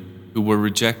deluded, who were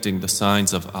rejecting the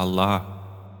signs of Allah.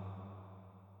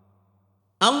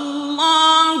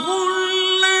 الله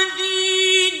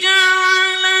الذي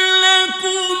جعل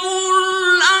لكم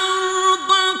الأرض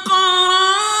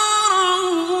قرارا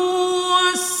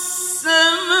والسماء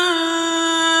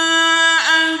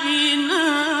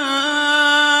بناء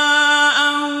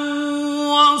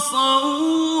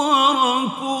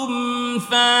وصوركم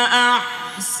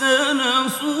فأحسن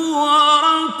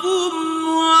صوركم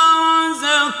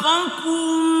ورزقكم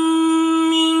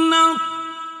من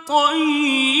الطيبات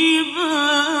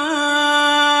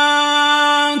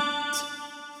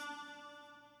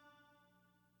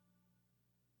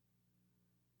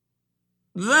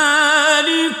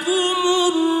ذلكم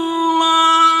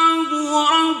الله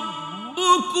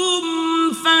ربكم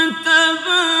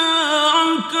فتبارك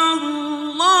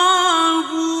الله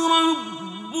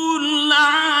رب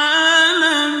العالمين.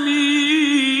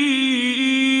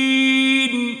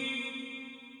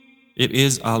 It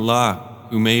is Allah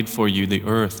who made for you the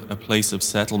earth a place of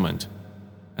settlement,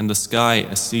 and the sky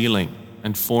a ceiling,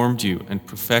 and formed you and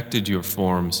perfected your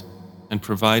forms, and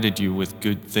provided you with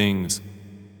good things.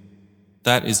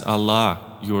 That is Allah,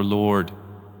 your Lord.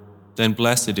 Then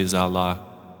blessed is Allah,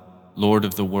 Lord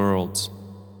of the worlds.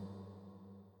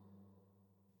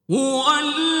 هو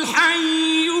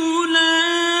الحي لا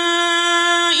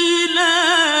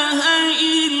إله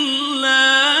إلا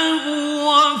هو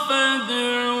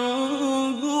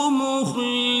فادعوه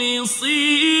مخلصين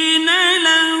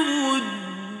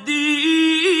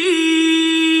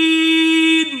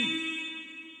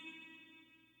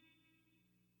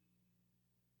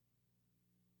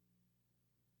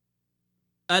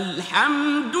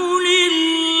الحمد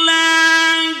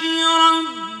لله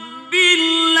رب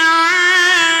العالمين.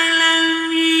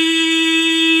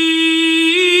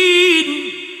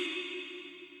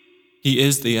 He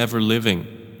is the ever-living.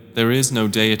 There is no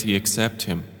deity except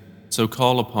Him. So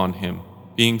call upon Him,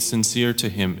 being sincere to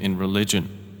Him in religion.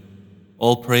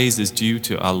 All praise is due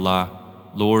to Allah,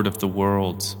 Lord of the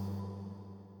worlds.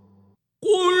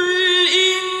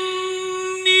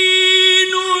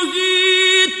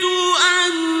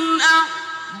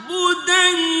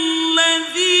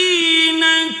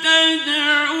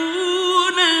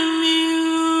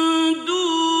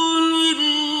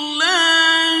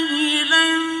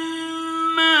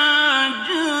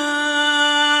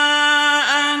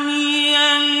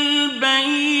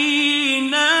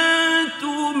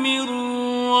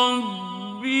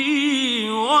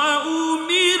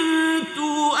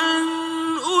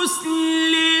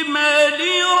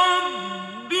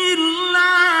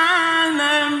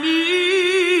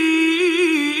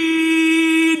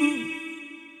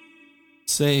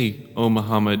 Say, O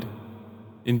Muhammad,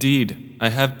 indeed, I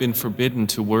have been forbidden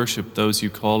to worship those you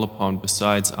call upon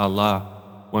besides Allah,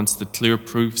 once the clear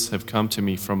proofs have come to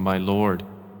me from my Lord,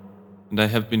 and I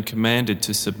have been commanded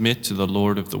to submit to the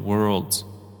Lord of the worlds.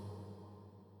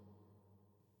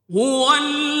 هو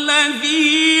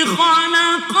الذي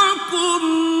خلقكم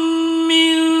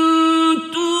من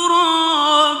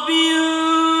تراب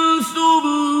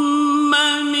ثم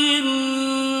من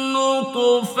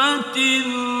نطفة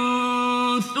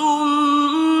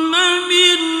ثم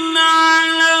من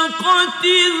علقة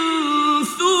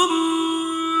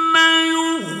ثم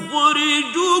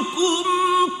يخرجكم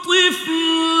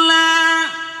طفلا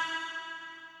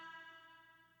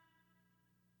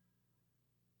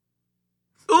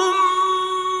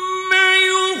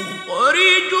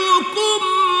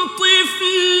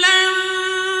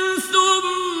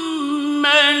ثم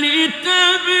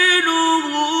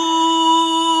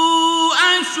لتبلغوا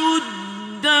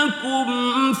أشدكم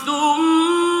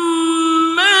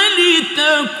ثم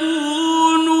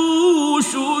لتكونوا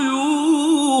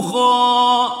شيوخا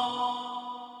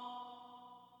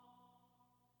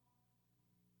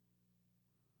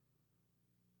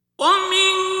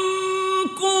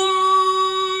ومنكم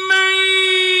من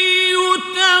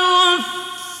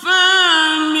يتوفى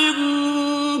من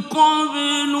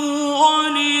قبل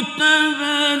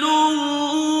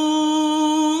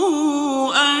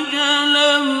ولتبلغوا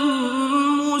أجلا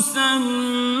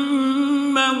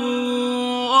مسمى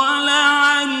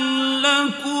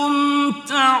ولعلكم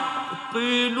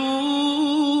تعقلون.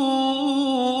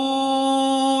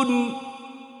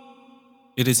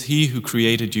 It is He who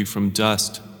created you from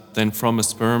dust, then from a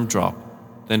sperm drop,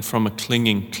 then from a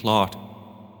clinging clot.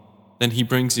 Then He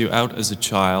brings you out as a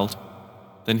child,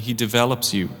 then He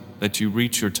develops you that you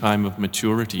reach your time of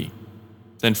maturity,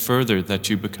 then further that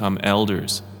you become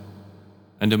elders.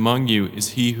 And among you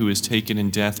is he who is taken in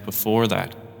death before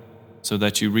that, so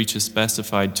that you reach a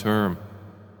specified term,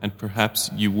 and perhaps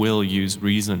you will use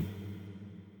reason.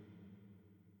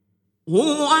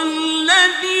 هو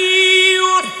الذي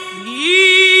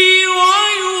يحيي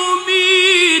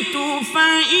ويميت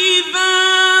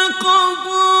فإذا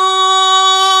قضى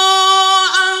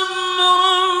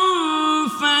أمرا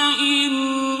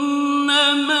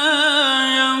فإنما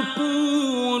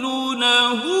يقول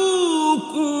له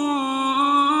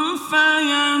كن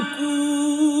فيكون.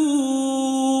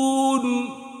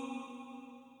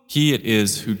 He it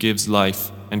is who gives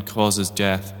life and causes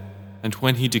death, and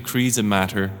when He decrees a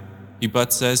matter, He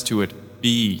but says to it,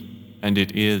 be, and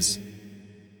it is.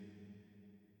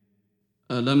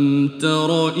 ألم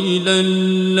تر إلى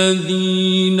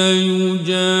الذين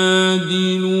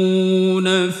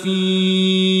يجادلون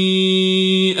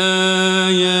في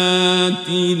آيات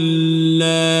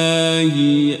الله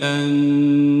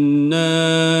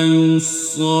أنى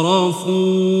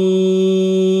يصرفون.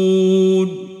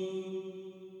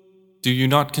 Do you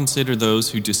not consider those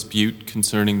who dispute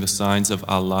concerning the signs of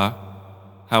Allah?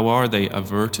 How are they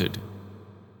averted?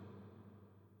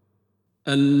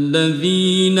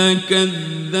 الذين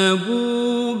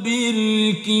كذبوا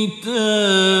بالكتاب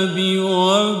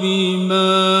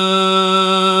وبما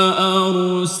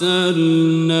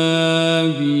أرسلنا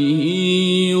به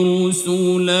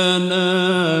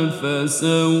رسلنا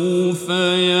فسوف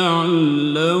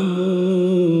يعلمون.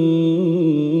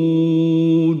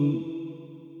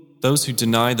 Those who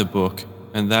deny the book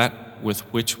and that with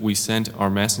which we sent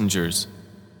our messengers,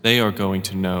 they are going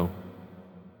to know.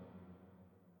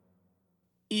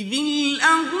 إذ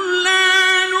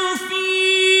الأغلال في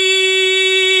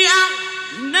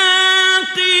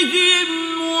أعناقهم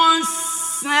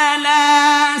والسلاسل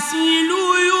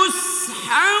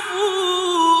يسحبون.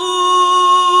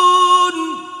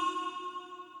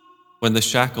 When the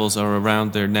shackles are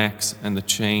around their necks and the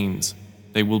chains,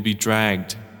 they will be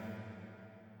dragged.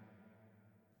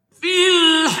 في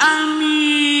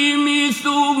الحميم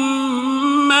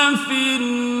ثم في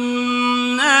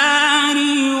النار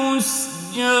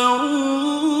يسجرون.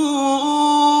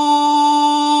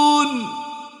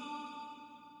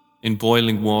 In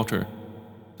boiling water,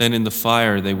 then in the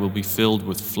fire they will be filled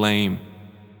with flame.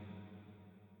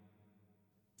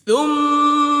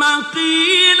 ثم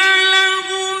قيل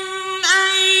لهم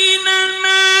أين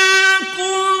ما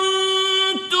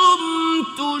كنتم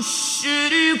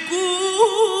تشركون.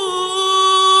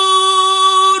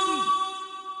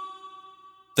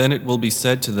 Then it will be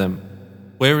said to them,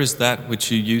 where is that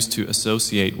which you used to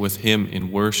associate with him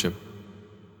in worship?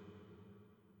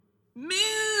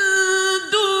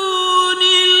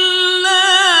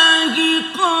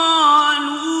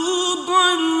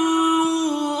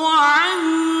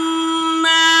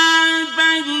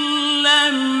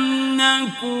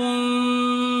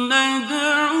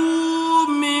 ندعو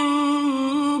من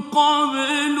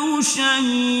قبل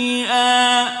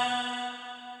شيئا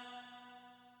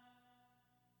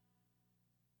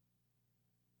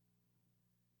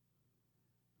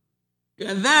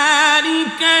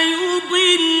كذلك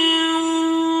يضل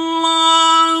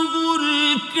الله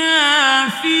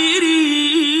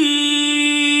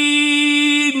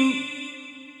الكافرين.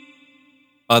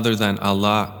 Other than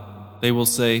Allah, they will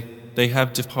say, they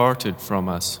have departed from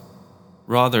us.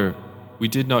 Rather, we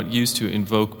did not use to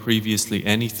invoke previously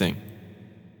anything.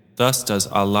 Thus does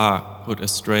Allah put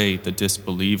astray the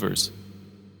disbelievers.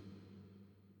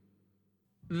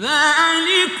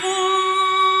 ذلكم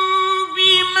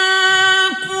بما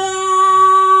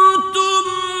كنتم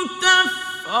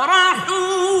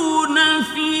تفرحون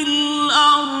في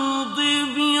الأرض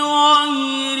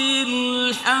بغير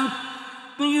الحق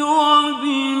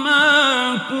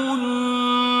وبما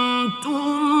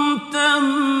كنتم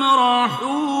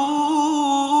تمرحون.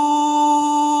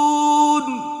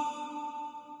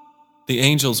 The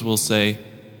angels will say,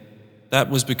 that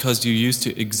was because you used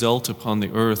to exult upon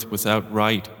the earth without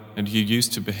right, and you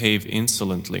used to behave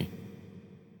insolently.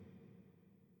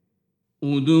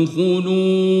 ادخلوا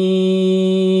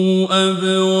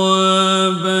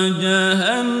أبواب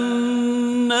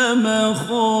جهنم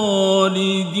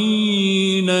خالدين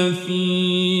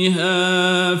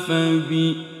فيها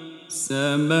فبئس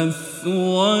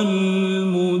مثوى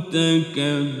المتكبرين.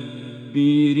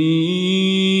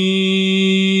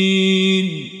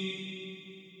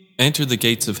 Enter the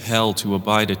gates of hell to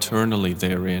abide eternally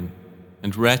therein,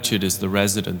 and wretched is the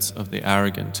residence of the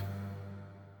arrogant.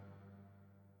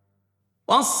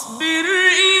 واصبر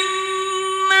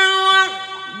إن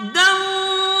وعد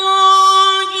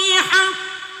الله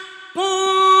حق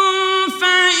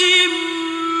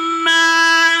فإما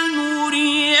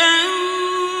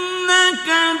نرينك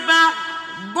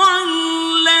بعض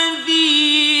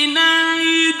الذي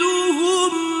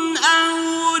نعدهم أو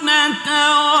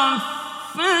نتوفينك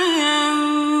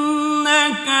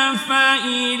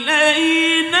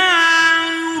فإلينا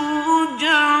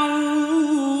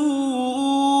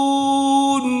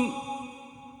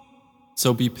So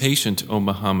be patient, O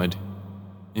Muhammad.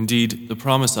 Indeed, the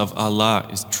promise of Allah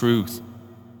is truth,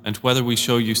 and whether we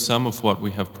show you some of what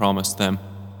we have promised them,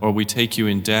 or we take you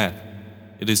in death,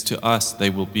 it is to us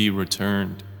they will be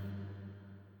returned.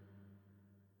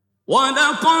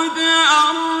 وَلَقَدْ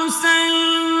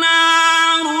أَرْسَلْنَا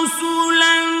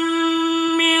رُسُلًا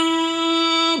مِّن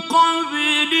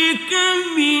قَبْلِكَ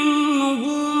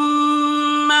مِنْهُم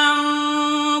مَّن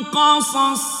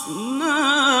قَصَصْنَا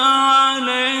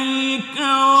عليك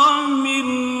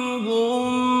ومنهم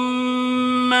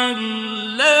من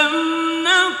لم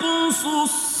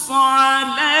نقصص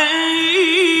عليك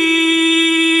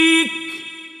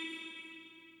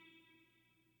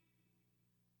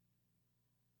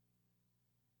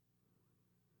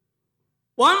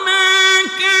وما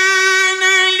كان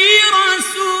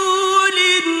لرسول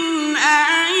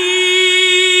أن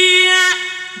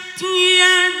يأتي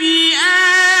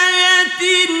بآية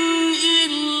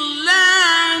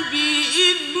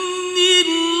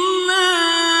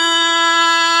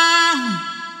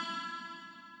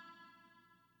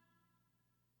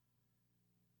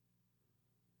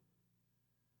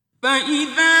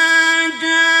فإذا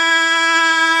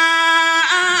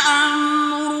جاء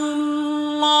أمر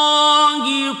الله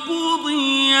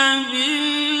قضي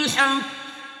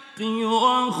بالحق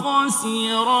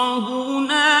وخسر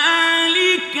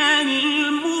هنالك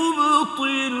المبطلون.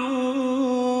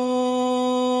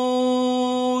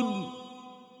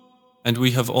 And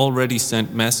we have already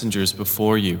sent messengers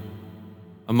before you.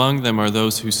 Among them are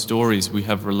those whose stories we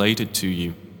have related to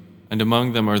you, and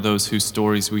among them are those whose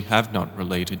stories we have not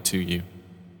related to you.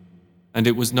 And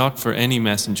it was not for any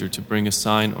messenger to bring a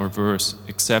sign or verse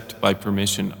except by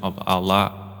permission of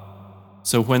Allah.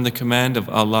 So when the command of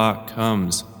Allah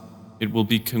comes, it will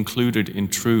be concluded in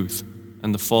truth,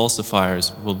 and the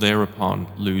falsifiers will thereupon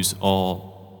lose all.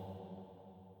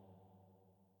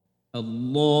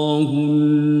 الله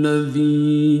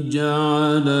الذي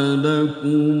جعل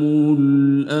لكم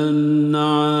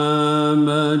الأنعام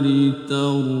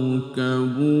لتركبوا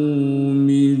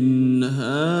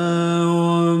منها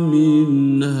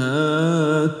ومنها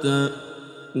تأكلون.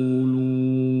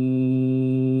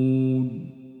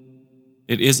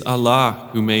 It is Allah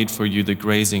who made for you the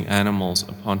grazing animals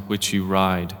upon which you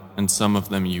ride, and some of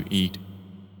them you eat.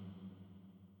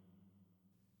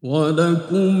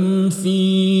 وَلَكُمْ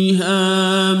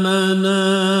فِيهَا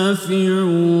مَنَافِعُ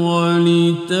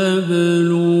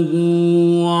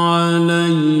وَلِتَبْلُغُوا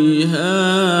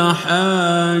عَلَيْهَا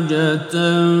حَاجَةً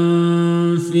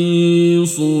فِي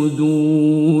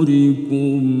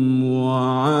صُدُورِكُمْ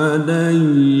وَعَلَيْهَا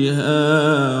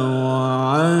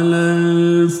وَعَلَى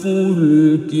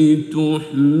الْفُلْكِ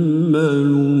تُحْمَلُونَ.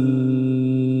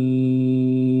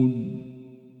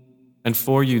 And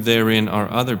for you therein are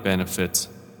other benefits,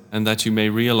 and that you may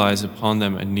realize upon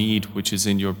them a need which is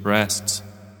in your breasts,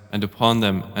 and upon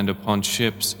them and upon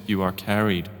ships you are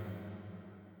carried.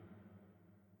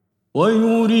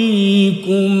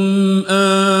 وَيُرِيكُمْ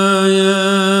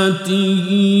آيَاتِهِ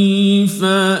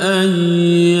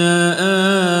فَأَيَّ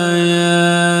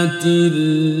آيَاتِ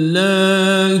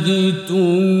اللَّهِ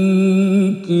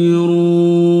تُنكِرُونَ.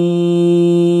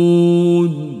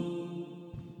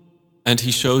 And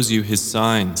He shows you His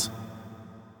signs.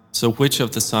 So which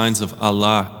of the signs of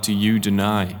Allah do you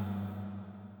deny?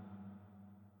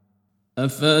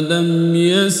 أَفَلَمْ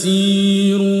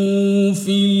يَسِيرُوا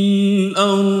فِي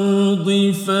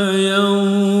الْأَرْضِ فَيَنظُرُوا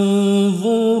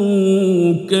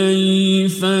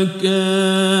كَيْفَ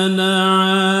كَانَ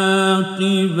عَاقِبَةُ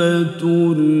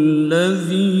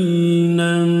الَّذِينَ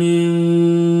مِن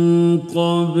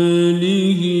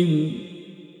قَبْلِهِمْ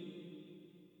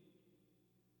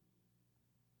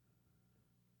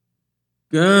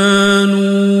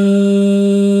كانوا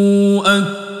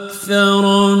أكثر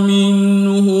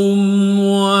منهم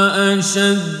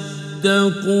وأشد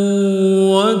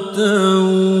قوة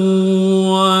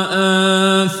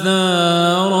وآثارا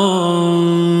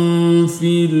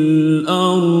في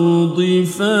الأرض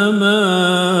فما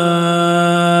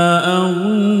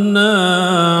أغنى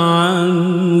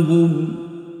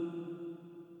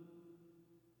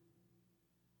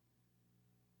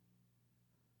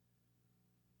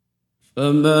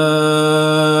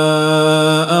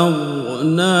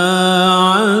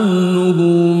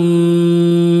عنهم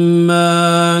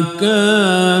ما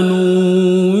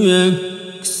كانوا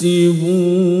يكسبون.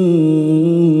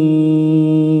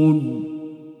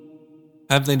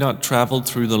 Have they not traveled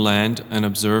through the land and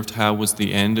observed how was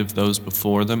the end of those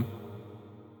before them?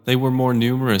 They were more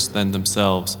numerous than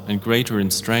themselves and greater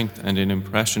in strength and in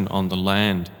impression on the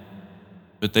land,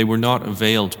 but they were not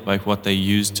availed by what they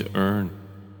used to earn.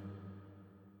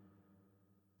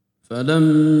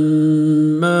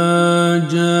 فلما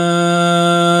جاءتهم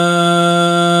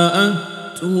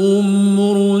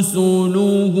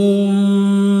رسلهم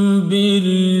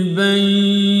بالبينات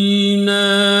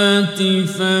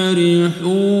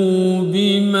فرحوا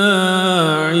بما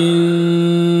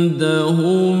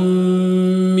عندهم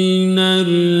من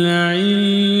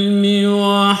العلم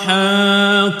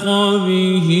وحاق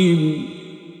بهم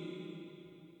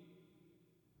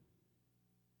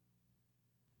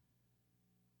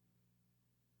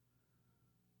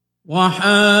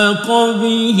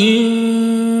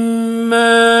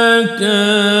ما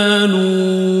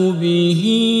كانوا به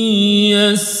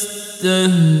يستهزئون.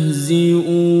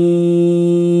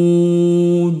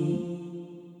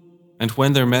 And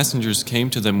when their messengers came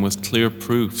to them with clear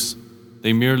proofs,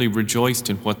 they merely rejoiced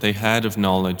in what they had of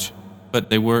knowledge, but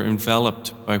they were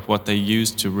enveloped by what they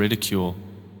used to ridicule.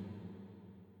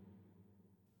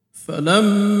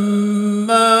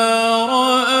 فلما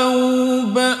رأوا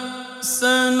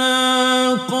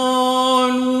بأسنا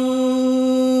قالوا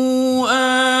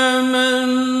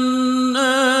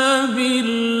آمنا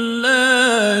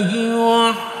بالله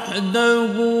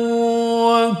وحده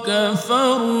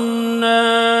وكفرنا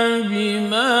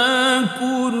بما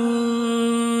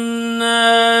كنا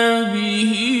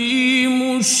به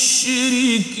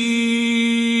مشركين.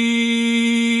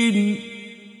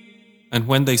 And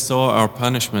when they saw our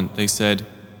punishment, they said,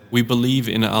 "We believe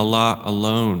in Allah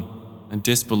alone and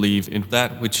disbelieve in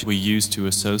that which we used to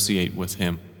associate with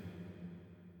Him."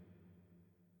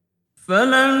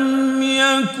 فلم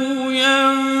يك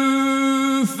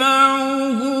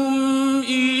ينفعهم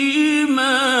إيمانهم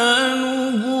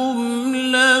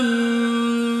لما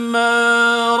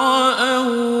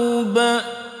رأوا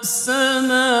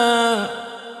بأسنا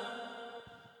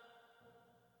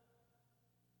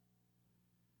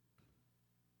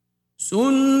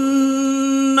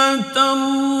سنة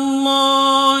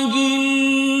الله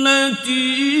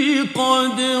التي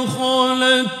قد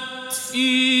خلت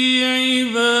في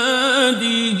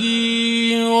عباده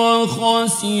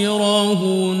وخسر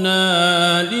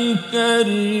هنالك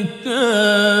الكافرون.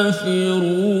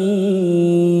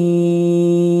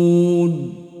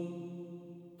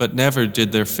 But never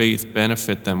did their faith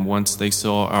benefit them once they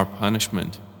saw our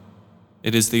punishment.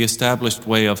 It is the established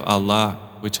way of Allah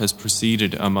which has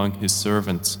proceeded among His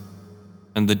servants,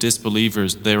 and the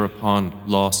disbelievers thereupon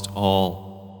lost all.